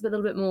you tell us a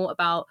little bit more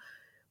about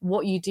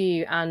what you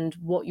do and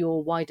what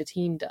your wider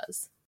team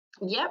does?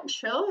 Yep,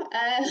 sure.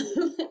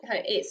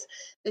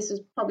 This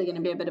is probably going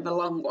to be a bit of a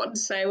long one.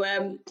 So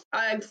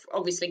I've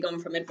obviously gone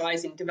from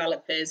advising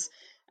developers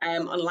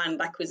on land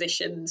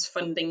acquisitions,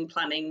 funding,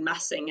 planning,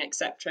 massing,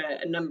 etc.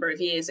 a number of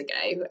years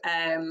ago,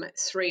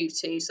 through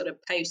to sort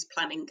of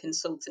post-planning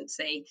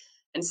consultancy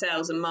and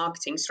sales and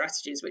marketing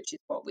strategies, which is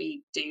what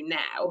we do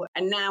now.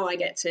 And now I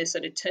get to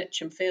sort of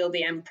touch and feel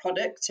the end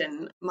product,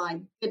 and my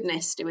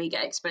goodness, do we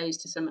get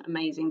exposed to some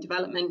amazing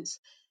developments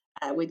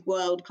with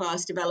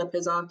world-class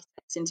developers,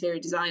 architects, interior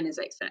designers,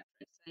 etc.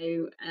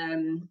 So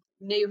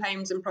New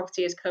Homes and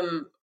Property has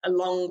come a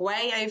long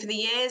way over the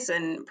years,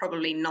 and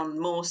probably none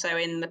more so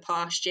in the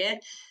past year,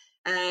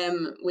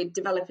 with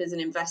developers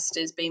and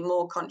investors being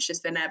more conscious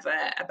than ever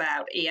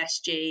about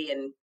ESG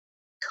and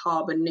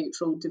carbon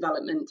neutral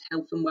development,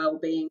 health and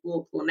well-being,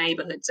 walkable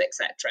neighbourhoods,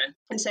 etc.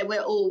 And so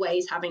we're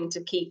always having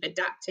to keep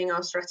adapting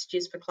our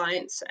strategies for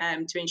clients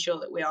to ensure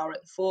that we are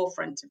at the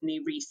forefront of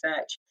new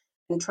research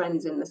and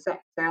trends in the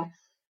sector.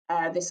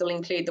 This will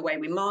include the way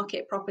we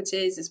market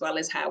properties, as well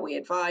as how we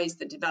advise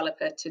the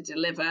developer to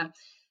deliver,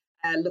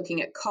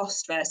 looking at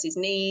cost versus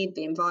need,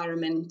 the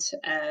environment,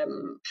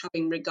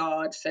 having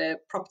regard for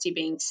property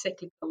being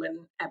cyclical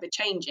and ever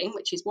changing,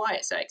 which is why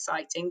it's so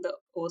exciting, but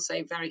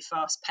also very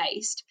fast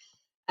paced.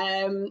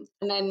 And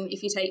then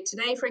if you take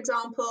today, for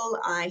example,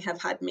 I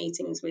have had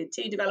meetings with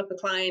 2 developer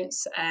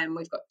clients.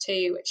 We've got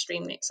 2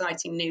 extremely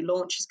exciting new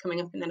launches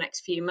coming up in the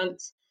next few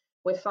months.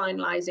 We're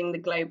finalising the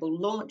global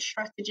launch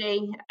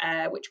strategy,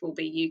 which will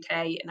be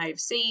UK and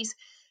overseas,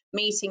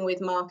 meeting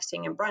with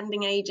marketing and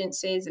branding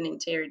agencies and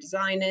interior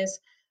designers,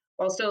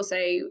 whilst also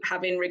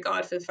having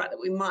regard for the fact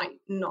that we might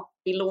not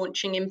be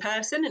launching in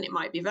person and it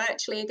might be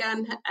virtually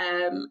again.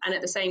 And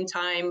at the same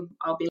time,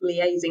 I'll be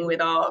liaising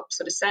with our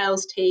sort of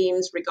sales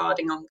teams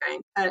regarding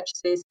ongoing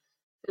purchases,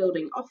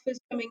 building offers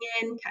coming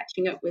in,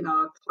 catching up with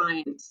our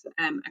clients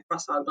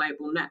across our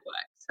global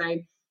network. So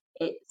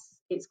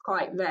it's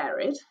quite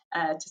varied,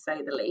 to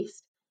say the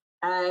least.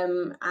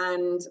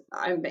 And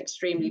I'm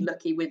extremely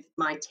lucky with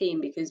my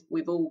team because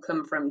we've all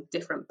come from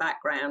different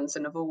backgrounds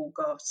and have all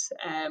got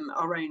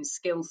our own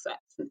skill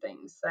sets and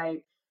things. So,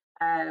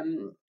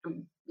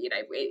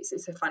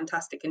 it's a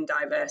fantastic and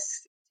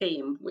diverse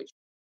team, which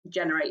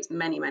generates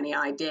many, many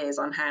ideas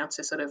on how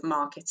to sort of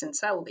market and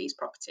sell these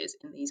properties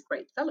in these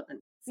great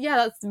developments. Yeah,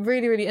 that's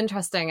really, really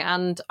interesting.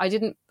 And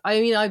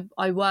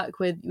I work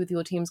with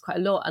your teams quite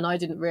a lot, and I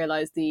didn't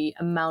realise the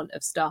amount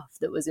of stuff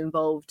that was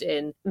involved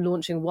in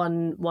launching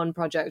one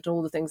project and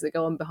all the things that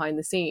go on behind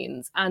the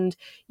scenes. And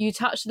you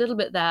touched a little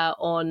bit there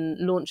on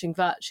launching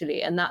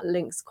virtually, and that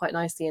links quite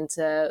nicely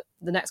into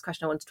the next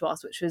question I wanted to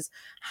ask, which was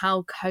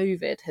how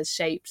COVID has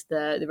shaped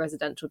the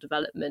residential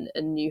development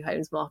and new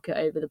homes market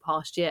over the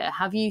past year.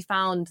 Have you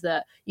found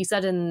that, you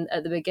said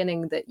at the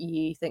beginning that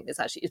you think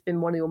it's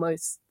been one of your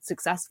most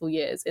successful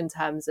years in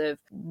terms of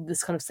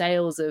this kind of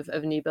sales of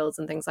new builds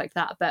and things like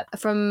that, but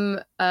from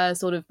a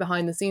sort of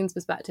behind the scenes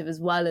perspective, as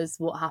well as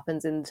what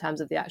happens in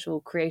terms of the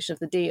actual creation of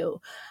the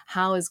deal,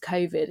 how has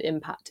COVID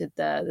impacted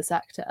the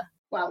sector?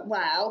 Well,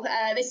 wow,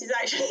 this is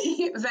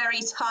actually very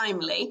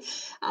timely.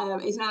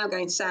 It's now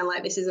going to sound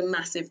like this is a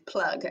massive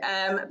plug, but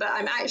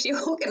I'm actually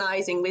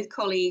organising with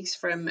colleagues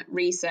from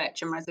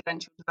research and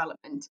residential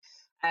development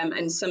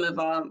and some of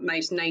our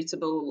most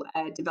notable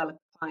developer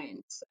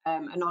clients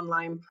an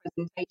online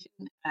presentation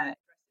addressing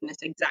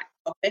this exact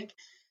topic.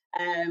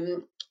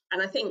 And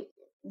I think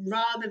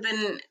rather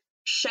than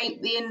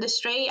shape the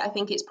industry, I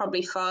think it's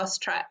probably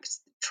fast-tracked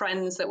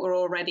trends that were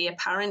already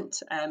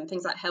apparent,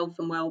 things like health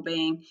and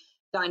well-being,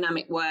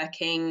 dynamic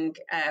working,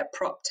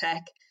 prop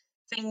tech,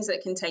 things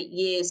that can take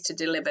years to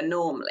deliver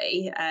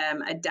normally,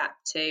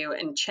 adapt to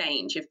and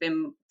change, have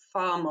been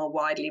far more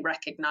widely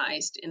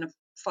recognised in a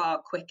far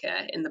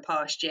quicker in the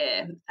past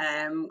year,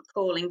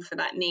 calling for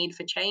that need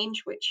for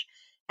change, which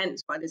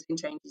hence why there's been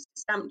changes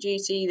to stamp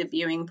duty, the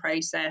viewing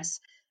process,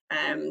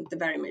 the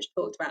very much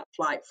talked about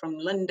flight from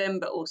London,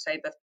 but also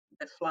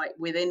the flight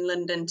within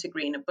London to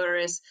greener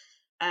boroughs.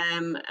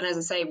 And as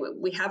I say,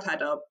 we have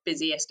had our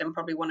busiest and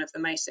probably one of the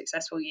most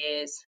successful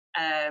years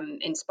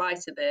in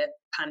spite of the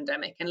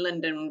pandemic. And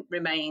London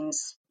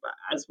remains,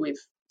 as we've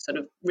sort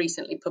of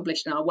recently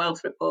published in our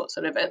wealth report,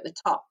 sort of at the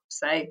top.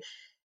 So,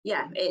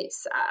 yeah,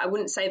 I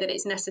wouldn't say that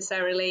it's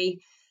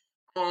necessarily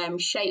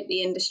shaped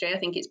the industry. I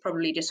think it's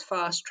probably just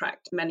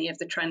fast-tracked many of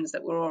the trends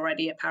that were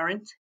already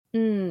apparent.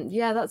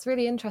 Yeah, that's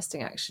really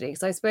interesting, actually.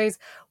 So I suppose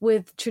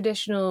with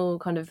traditional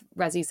kind of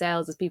resi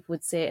sales, as people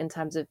would see it in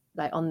terms of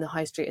like on the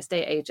high street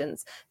estate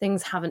agents,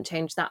 things haven't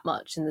changed that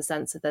much in the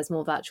sense that there's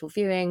more virtual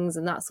viewings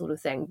and that sort of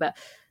thing. But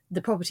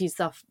the property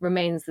stuff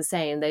remains the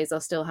same. Those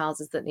are still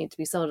houses that need to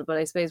be sold. But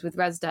I suppose with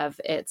ResDev,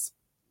 it's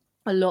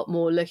a lot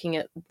more looking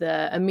at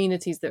the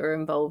amenities that are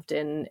involved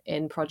in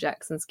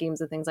projects and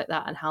schemes and things like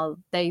that and how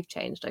they've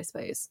changed, I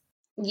suppose.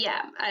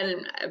 Yeah,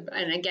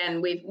 and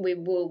again, we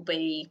will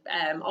be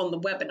on the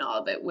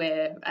webinar that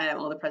we're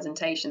or the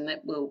presentation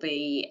that we'll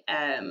be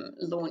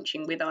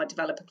launching with our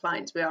developer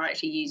clients. We are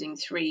actually using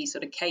 3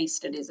 sort of case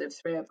studies of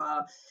 3 of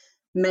our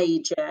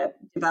major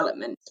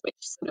developments, which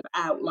sort of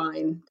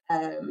outline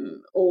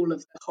all of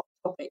the hot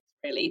topics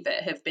really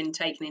that have been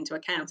taken into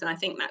account. And I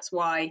think that's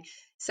why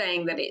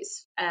saying that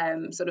it's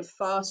sort of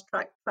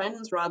fast-track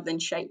trends rather than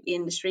shape the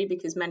industry,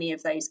 because many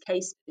of those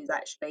case studies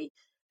actually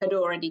had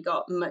already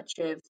got much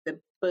of the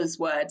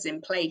buzzwords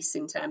in place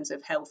in terms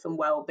of health and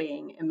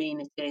well-being,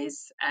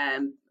 amenities,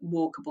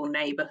 walkable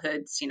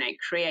neighbourhoods,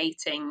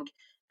 creating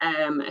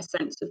a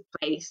sense of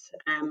place.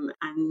 And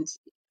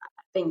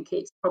I think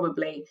it's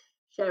probably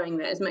showing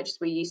that as much as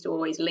we used to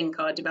always link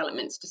our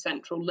developments to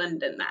central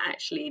London, that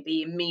actually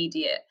the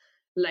immediate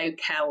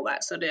locale,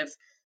 that sort of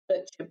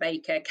butcher,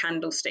 baker,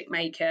 candlestick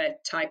maker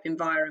type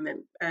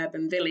environment,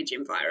 urban village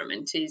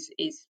environment is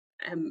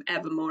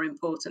ever more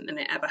important than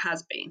it ever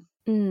has been.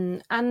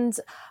 And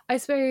I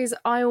suppose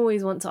I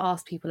always want to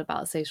ask people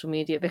about social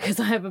media because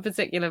I have a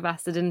particular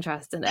vested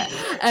interest in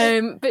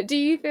it. But do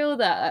you feel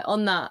that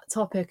on that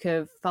topic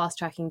of fast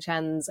tracking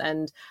trends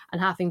and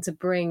having to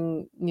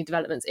bring new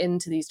developments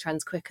into these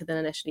trends quicker than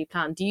initially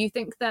planned, do you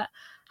think that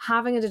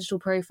having a digital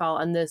profile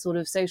and the sort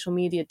of social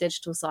media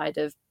digital side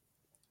of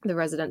the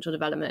residential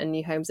development and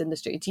new homes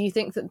industry, do you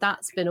think that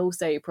that's been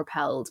also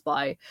propelled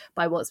by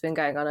what's been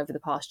going on over the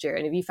past year?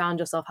 And have you found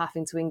yourself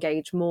having to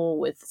engage more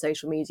with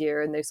social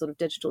media and those sort of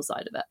digital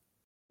side of it?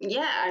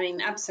 Yeah, I mean,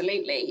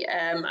 absolutely.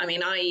 I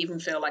mean, I even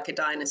feel like a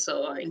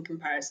dinosaur in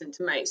comparison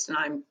to most, and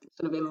I'm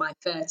sort of in my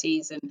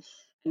 30s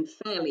and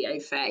fairly au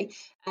fait.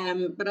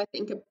 But I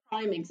think a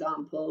prime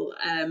example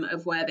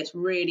of where this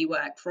really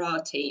worked for our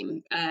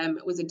team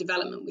was a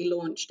development we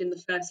launched in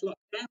the first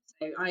lockdown.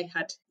 So I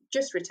had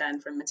just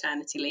returned from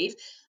maternity leave,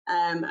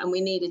 and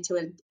we needed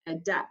to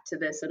adapt to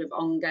the sort of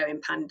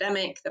ongoing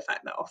pandemic, the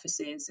fact that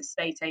offices,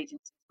 estate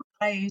agencies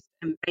were closed,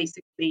 and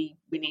basically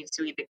we needed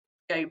to either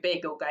go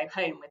big or go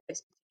home with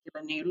this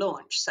particular new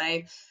launch.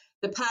 So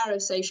the power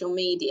of social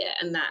media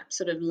and that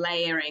sort of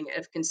layering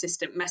of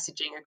consistent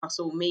messaging across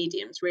all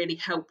mediums really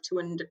helped to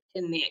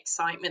underpin the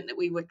excitement that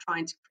we were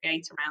trying to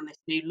create around this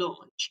new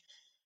launch.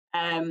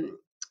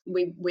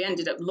 We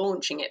ended up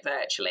launching it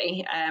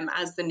virtually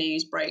as the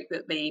news broke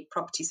that the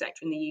property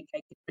sector in the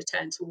UK could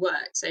return to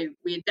work. So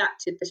we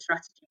adapted the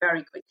strategy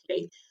very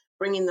quickly,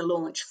 bringing the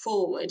launch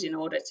forward in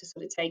order to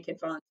sort of take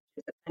advantage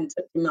of the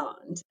pent-up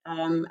demand.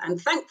 And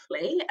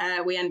thankfully,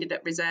 we ended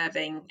up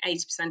reserving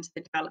 80% of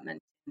the development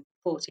in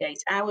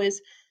 48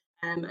 hours.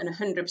 And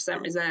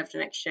 100% reserved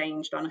and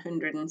exchanged on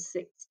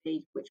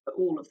 160, which were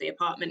all of the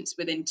apartments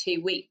within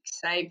 2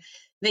 weeks. So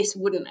this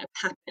wouldn't have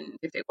happened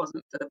if it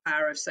wasn't for the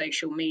power of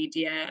social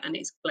media and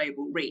its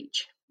global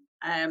reach.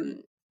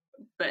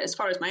 But as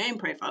far as my own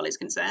profile is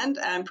concerned,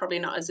 I'm probably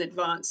not as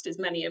advanced as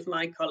many of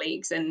my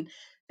colleagues, and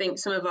I think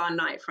some of our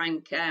Knight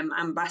Frank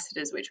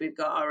ambassadors, which we've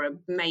got, are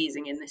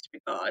amazing in this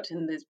regard.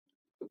 And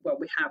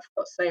we have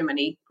got so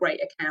many great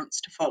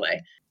accounts to follow.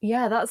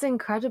 Yeah, that's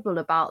incredible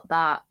about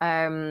that.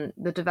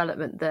 The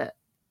development that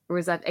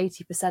reserved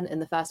 80% in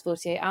the first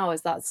 48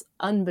 hours. That's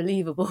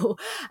unbelievable.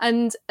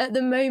 And at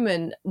the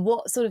moment,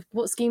 what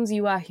schemes are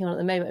you working on at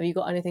the moment? Have you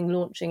got anything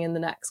launching in the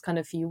next kind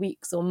of few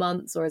weeks or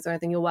months, or is there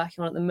anything you're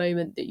working on at the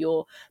moment that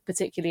you're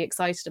particularly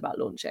excited about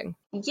launching?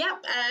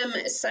 Yep.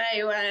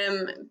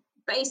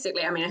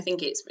 Basically, I mean, I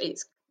think it's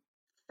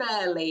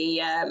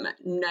fairly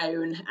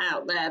known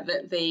out there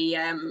that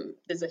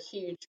there's a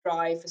huge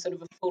drive for sort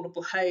of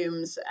affordable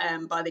homes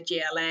by the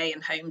GLA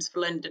and Homes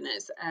for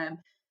Londoners.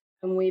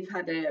 And we've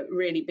had a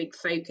really big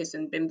focus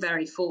and been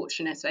very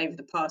fortunate over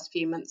the past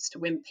few months to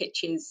win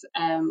pitches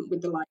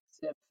with the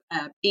likes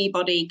of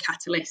Peabody,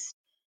 Catalyst,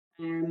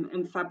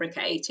 and Fabrica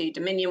A2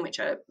 Dominion, which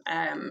are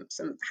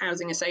some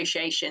housing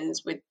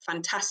associations with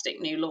fantastic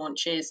new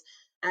launches.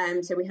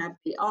 So we have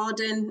the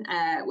Arden,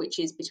 which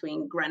is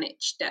between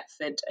Greenwich,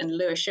 Deptford and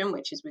Lewisham,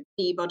 which is with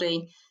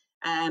Peabody.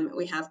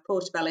 We have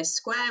Portobello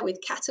Square with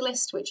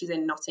Catalyst, which is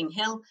in Notting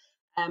Hill.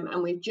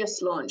 And we've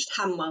just launched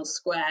Hanwell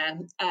Square,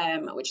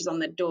 which is on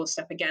the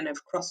doorstep again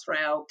of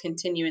Crossrail,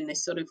 continuing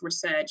this sort of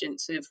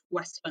resurgence of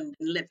West London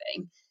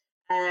living.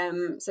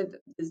 So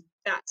there's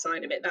that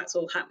side of it, that's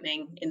all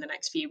happening in the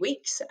next few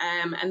weeks.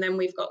 And then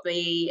we've got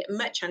the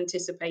much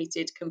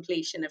anticipated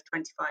completion of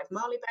 25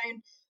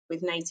 Marylebone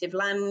with Native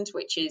Land,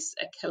 which is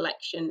a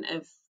collection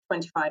of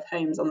 25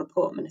 homes on the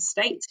Portman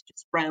estate,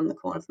 just round the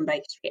corner from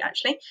Baker Street,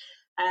 actually.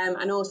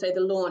 And also the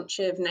launch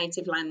of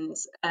Native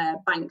Land's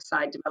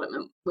Bankside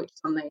development, which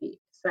is on the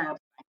South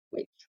Bank,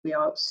 which we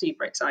are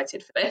super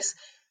excited for this.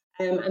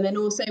 And then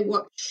also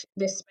watch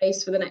this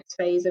space for the next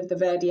phase of the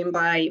Verdian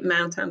by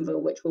Mount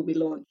Anvil, which will be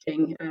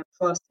launching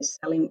fastest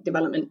selling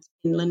development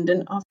in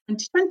London of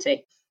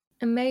 2020.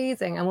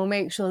 Amazing. And we'll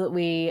make sure that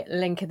we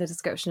link in the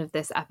description of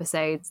this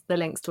episode the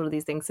links to all of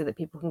these things so that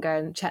people can go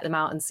and check them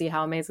out and see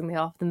how amazing they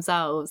are for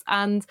themselves.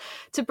 And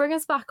to bring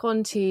us back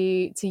on to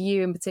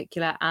you in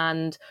particular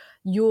and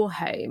your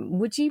home,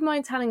 would you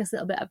mind telling us a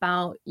little bit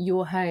about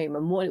your home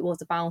and what it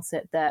was about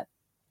it that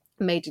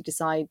made you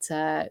decide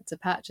to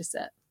purchase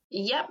it?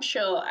 Yep,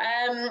 sure.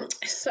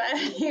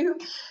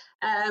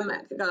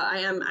 God, I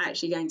am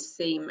actually going to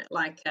seem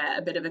like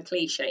a bit of a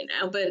cliche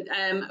now, but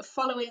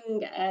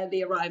following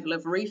the arrival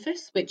of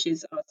Rufus, which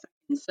is our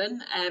second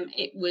son,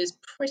 it was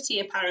pretty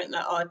apparent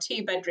that our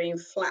 2-bedroom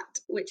flat,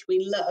 which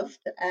we loved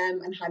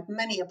and had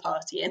many a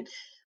party in,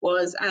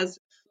 was, as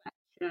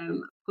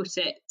Fletch put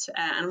it,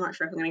 and I'm not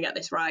sure if I'm going to get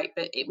this right,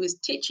 but it was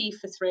titchy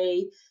for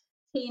 3,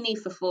 teeny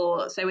for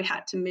 4, so we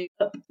had to move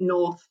up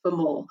north for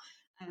more.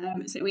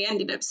 So we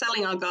ended up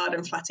selling our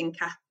garden flat in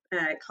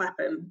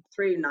Clapham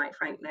through Knight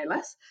Frank, no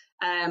less,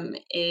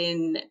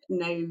 in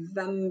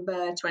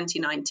November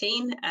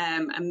 2019,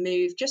 and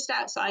moved just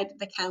outside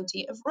the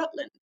county of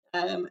Rutland,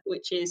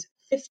 which is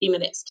 50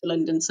 minutes to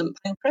London St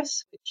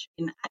Pancras, which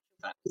in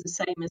actual fact was the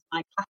same as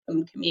my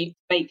Clapham commute to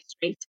Baker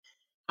Street.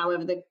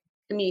 However, the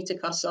commuter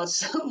costs are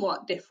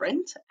somewhat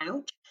different,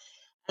 ouch.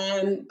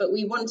 But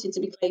we wanted to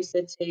be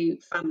closer to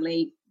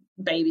family,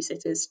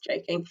 babysitters,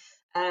 joking,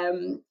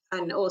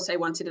 and also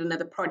wanted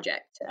another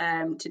project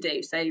to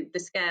do. So the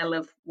scale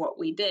of what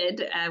we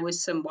did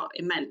was somewhat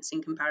immense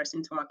in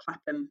comparison to our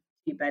Clapham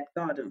 2-bed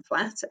garden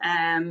flat.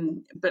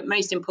 But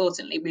most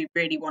importantly, we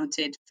really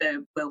wanted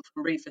for Wilf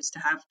and Rufus to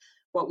have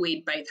what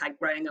we'd both had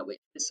growing up, which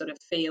was sort of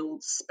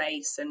field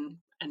space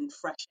and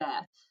fresh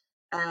air.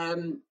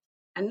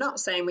 And not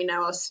saying we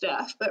know our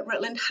stuff, but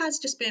Rutland has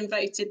just been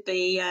voted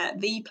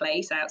the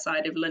place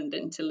outside of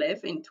London to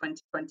live in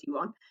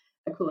 2021,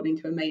 according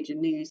to a major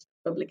news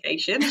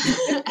publication.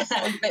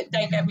 But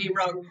don't get me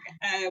wrong,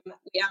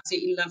 we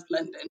absolutely loved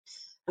London,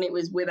 and it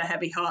was with a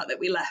heavy heart that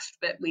we left.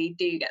 But we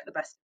do get the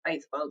best of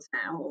both worlds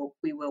now, or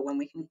we will when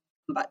we can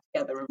come back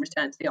together and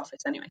return to the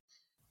office anyway.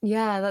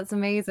 Yeah, that's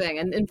amazing.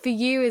 And for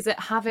you, is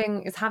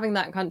having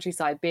that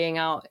countryside, being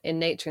out in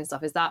nature and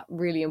stuff, is that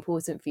really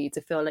important for you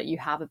to feel like you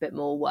have a bit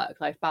more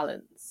work-life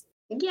balance?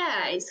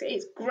 Yeah,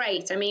 it's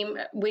great. I mean,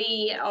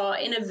 we are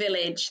in a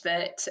village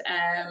that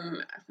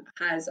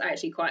has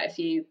actually quite a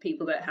few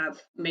people that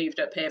have moved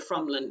up here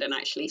from London,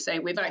 actually.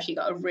 So we've actually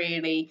got a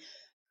really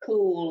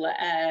cool,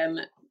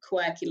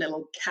 quirky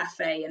little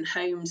cafe and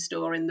home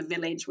store in the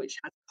village, which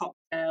has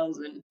cocktails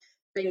and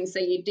things. So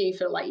you do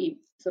feel like you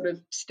sort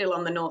of still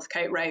on the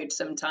Northcote Road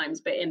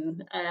sometimes, but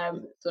in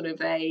sort of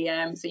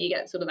a so you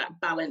get sort of that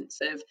balance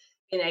of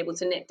being able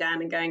to nip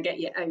down and go and get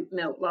your oat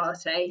milk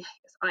latte.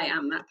 I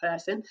am that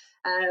person,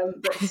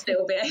 but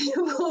still be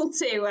able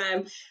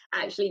to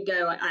actually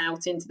go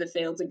out into the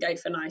fields and go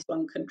for nice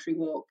long country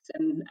walks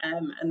and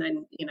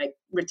then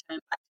return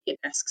back to your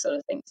desk sort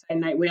of thing. So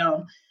no, we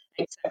are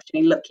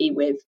exceptionally lucky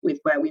with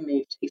where we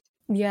moved to.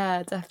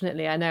 Yeah,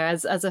 definitely. I know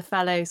as a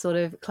fellow sort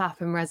of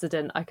Clapham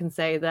resident, I can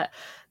say that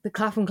the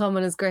Clapham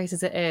Common, as great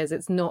as it is,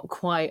 it's not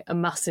quite a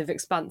massive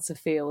expanse of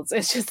fields.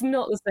 It's just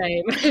not the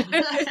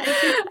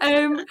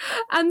same.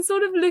 And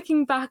sort of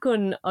looking back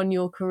on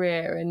your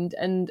career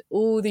and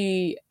all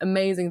the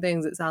amazing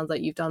things it sounds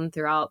like you've done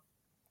throughout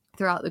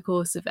the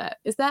course of it,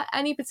 is there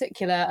any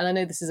particular, and I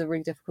know this is a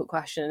really difficult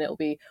question and it'll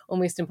be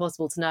almost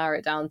impossible to narrow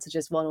it down to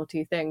just one or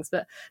two things,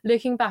 but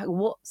looking back,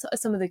 what are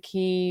some of the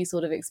key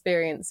sort of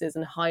experiences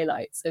and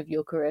highlights of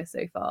your career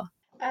so far?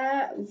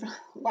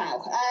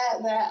 Wow,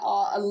 there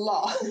are a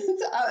lot.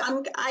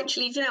 I'm going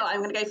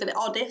to go for the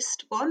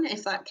oddest one,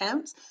 if that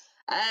counts.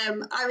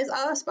 I was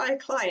asked by a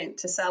client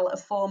to sell a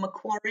former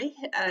quarry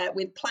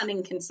with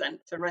planning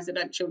consent for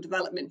residential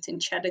development in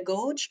Cheddar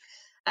Gorge,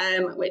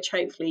 which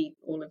hopefully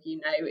all of you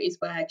know is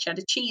where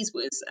cheddar cheese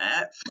was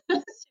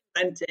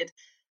invented.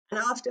 And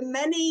after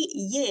many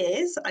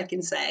years, I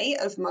can say,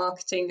 of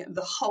marketing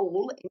the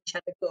hole in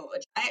Cheddar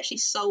Gorge, I actually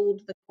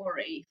sold the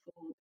quarry for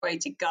the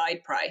quoted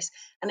guide price,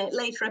 and it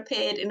later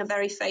appeared in a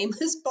very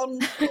famous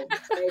Bond film.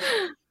 So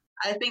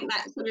I think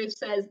that sort of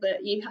says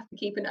that you have to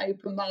keep an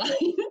open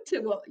mind to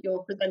what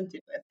you're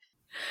presented with.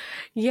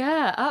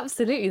 Yeah,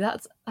 absolutely.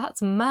 That's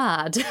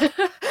mad.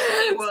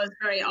 It was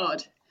very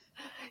odd.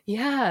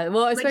 Yeah,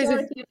 well, I suppose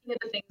the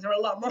other things are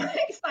a lot more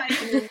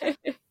exciting.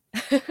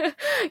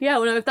 Yeah,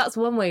 well, if that's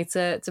one way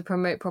to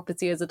promote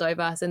property as a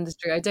diverse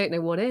industry, I don't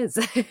know what is.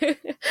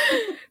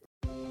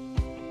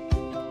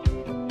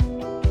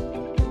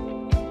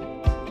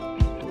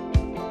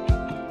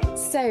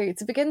 So,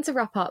 to begin to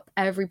wrap up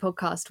every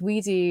podcast,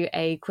 we do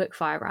a quick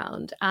fire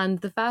round, and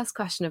the first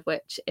question of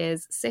which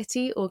is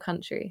city or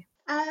country?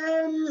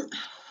 I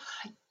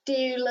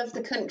do love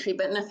the country,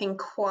 but nothing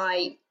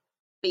quite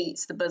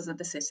beats the buzz of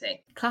the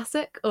city.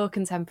 Classic or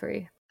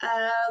contemporary?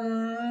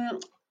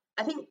 I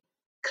think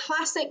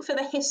classic for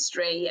the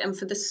history and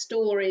for the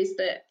stories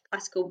that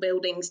classical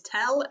buildings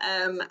tell,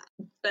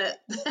 but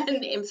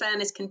then in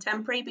fairness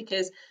contemporary,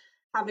 because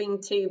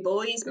having two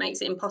boys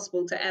makes it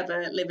impossible to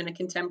ever live in a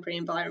contemporary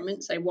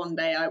environment. So one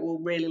day I will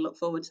really look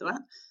forward to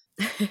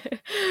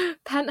that.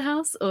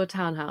 Penthouse or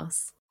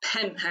townhouse?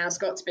 Penthouse,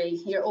 got to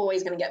be. You're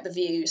always going to get the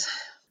views.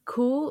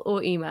 Call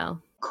or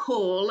email?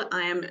 Call.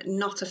 I am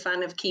not a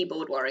fan of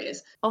keyboard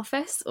warriors.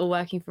 Office or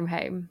working from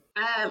home?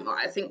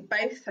 I think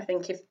both. I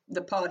think if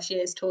the past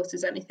year's taught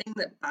us anything,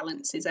 that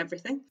balance is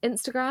everything.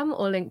 Instagram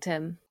or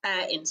LinkedIn?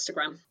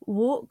 Instagram.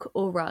 Walk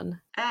or run?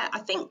 I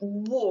think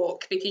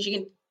walk, because you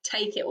can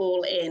take it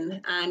all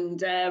in,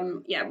 and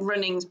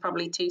running's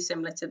probably too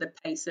similar to the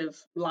pace of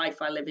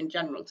life I live in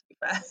general, to be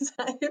fair.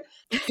 So.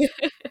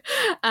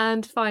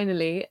 And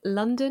finally,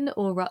 London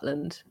or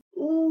Rutland?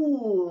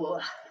 Ooh.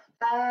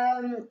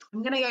 I'm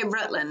going to go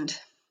Rutland,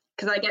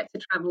 because I get to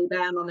travel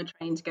down on the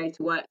train to go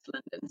to work to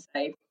London.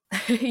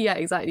 So yeah,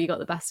 exactly. You got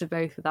the best of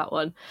both with that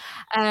one.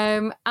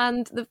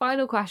 And the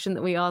final question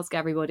that we ask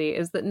everybody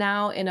is that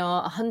now in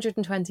our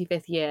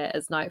 125th year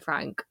as Knight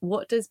Frank,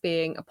 what does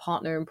being a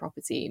partner in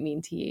property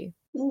mean to you?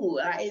 Ooh,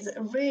 that is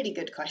a really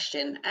good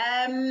question.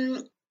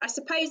 I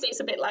suppose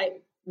it's a bit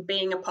like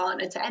being a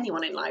partner to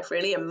anyone in life,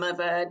 really, a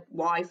mother,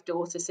 wife,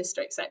 daughter,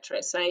 sister,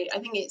 etc. So I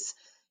think it's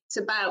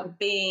about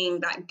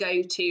being that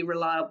go-to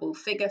reliable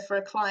figure for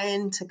a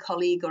client, a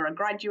colleague or a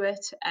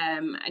graduate,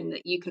 and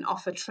that you can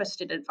offer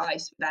trusted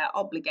advice without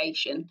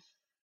obligation,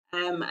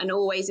 and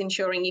always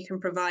ensuring you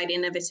can provide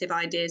innovative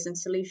ideas and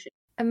solutions.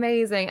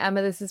 Amazing.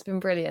 Emma, this has been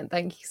brilliant.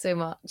 Thank you so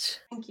much.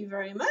 Thank you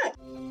very much.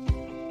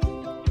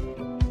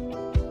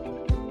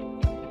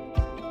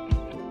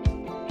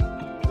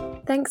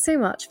 Thanks so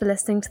much for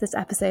listening to this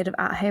episode of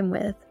At Home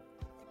With.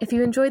 If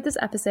you enjoyed this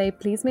episode,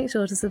 please make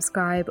sure to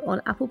subscribe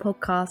on Apple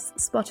Podcasts,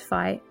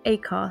 Spotify,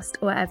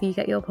 Acast, or wherever you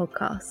get your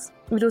podcasts.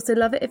 We'd also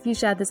love it if you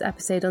shared this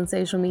episode on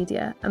social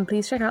media, and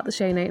please check out the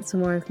show notes for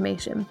more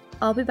information.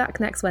 I'll be back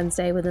next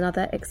Wednesday with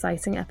another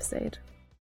exciting episode.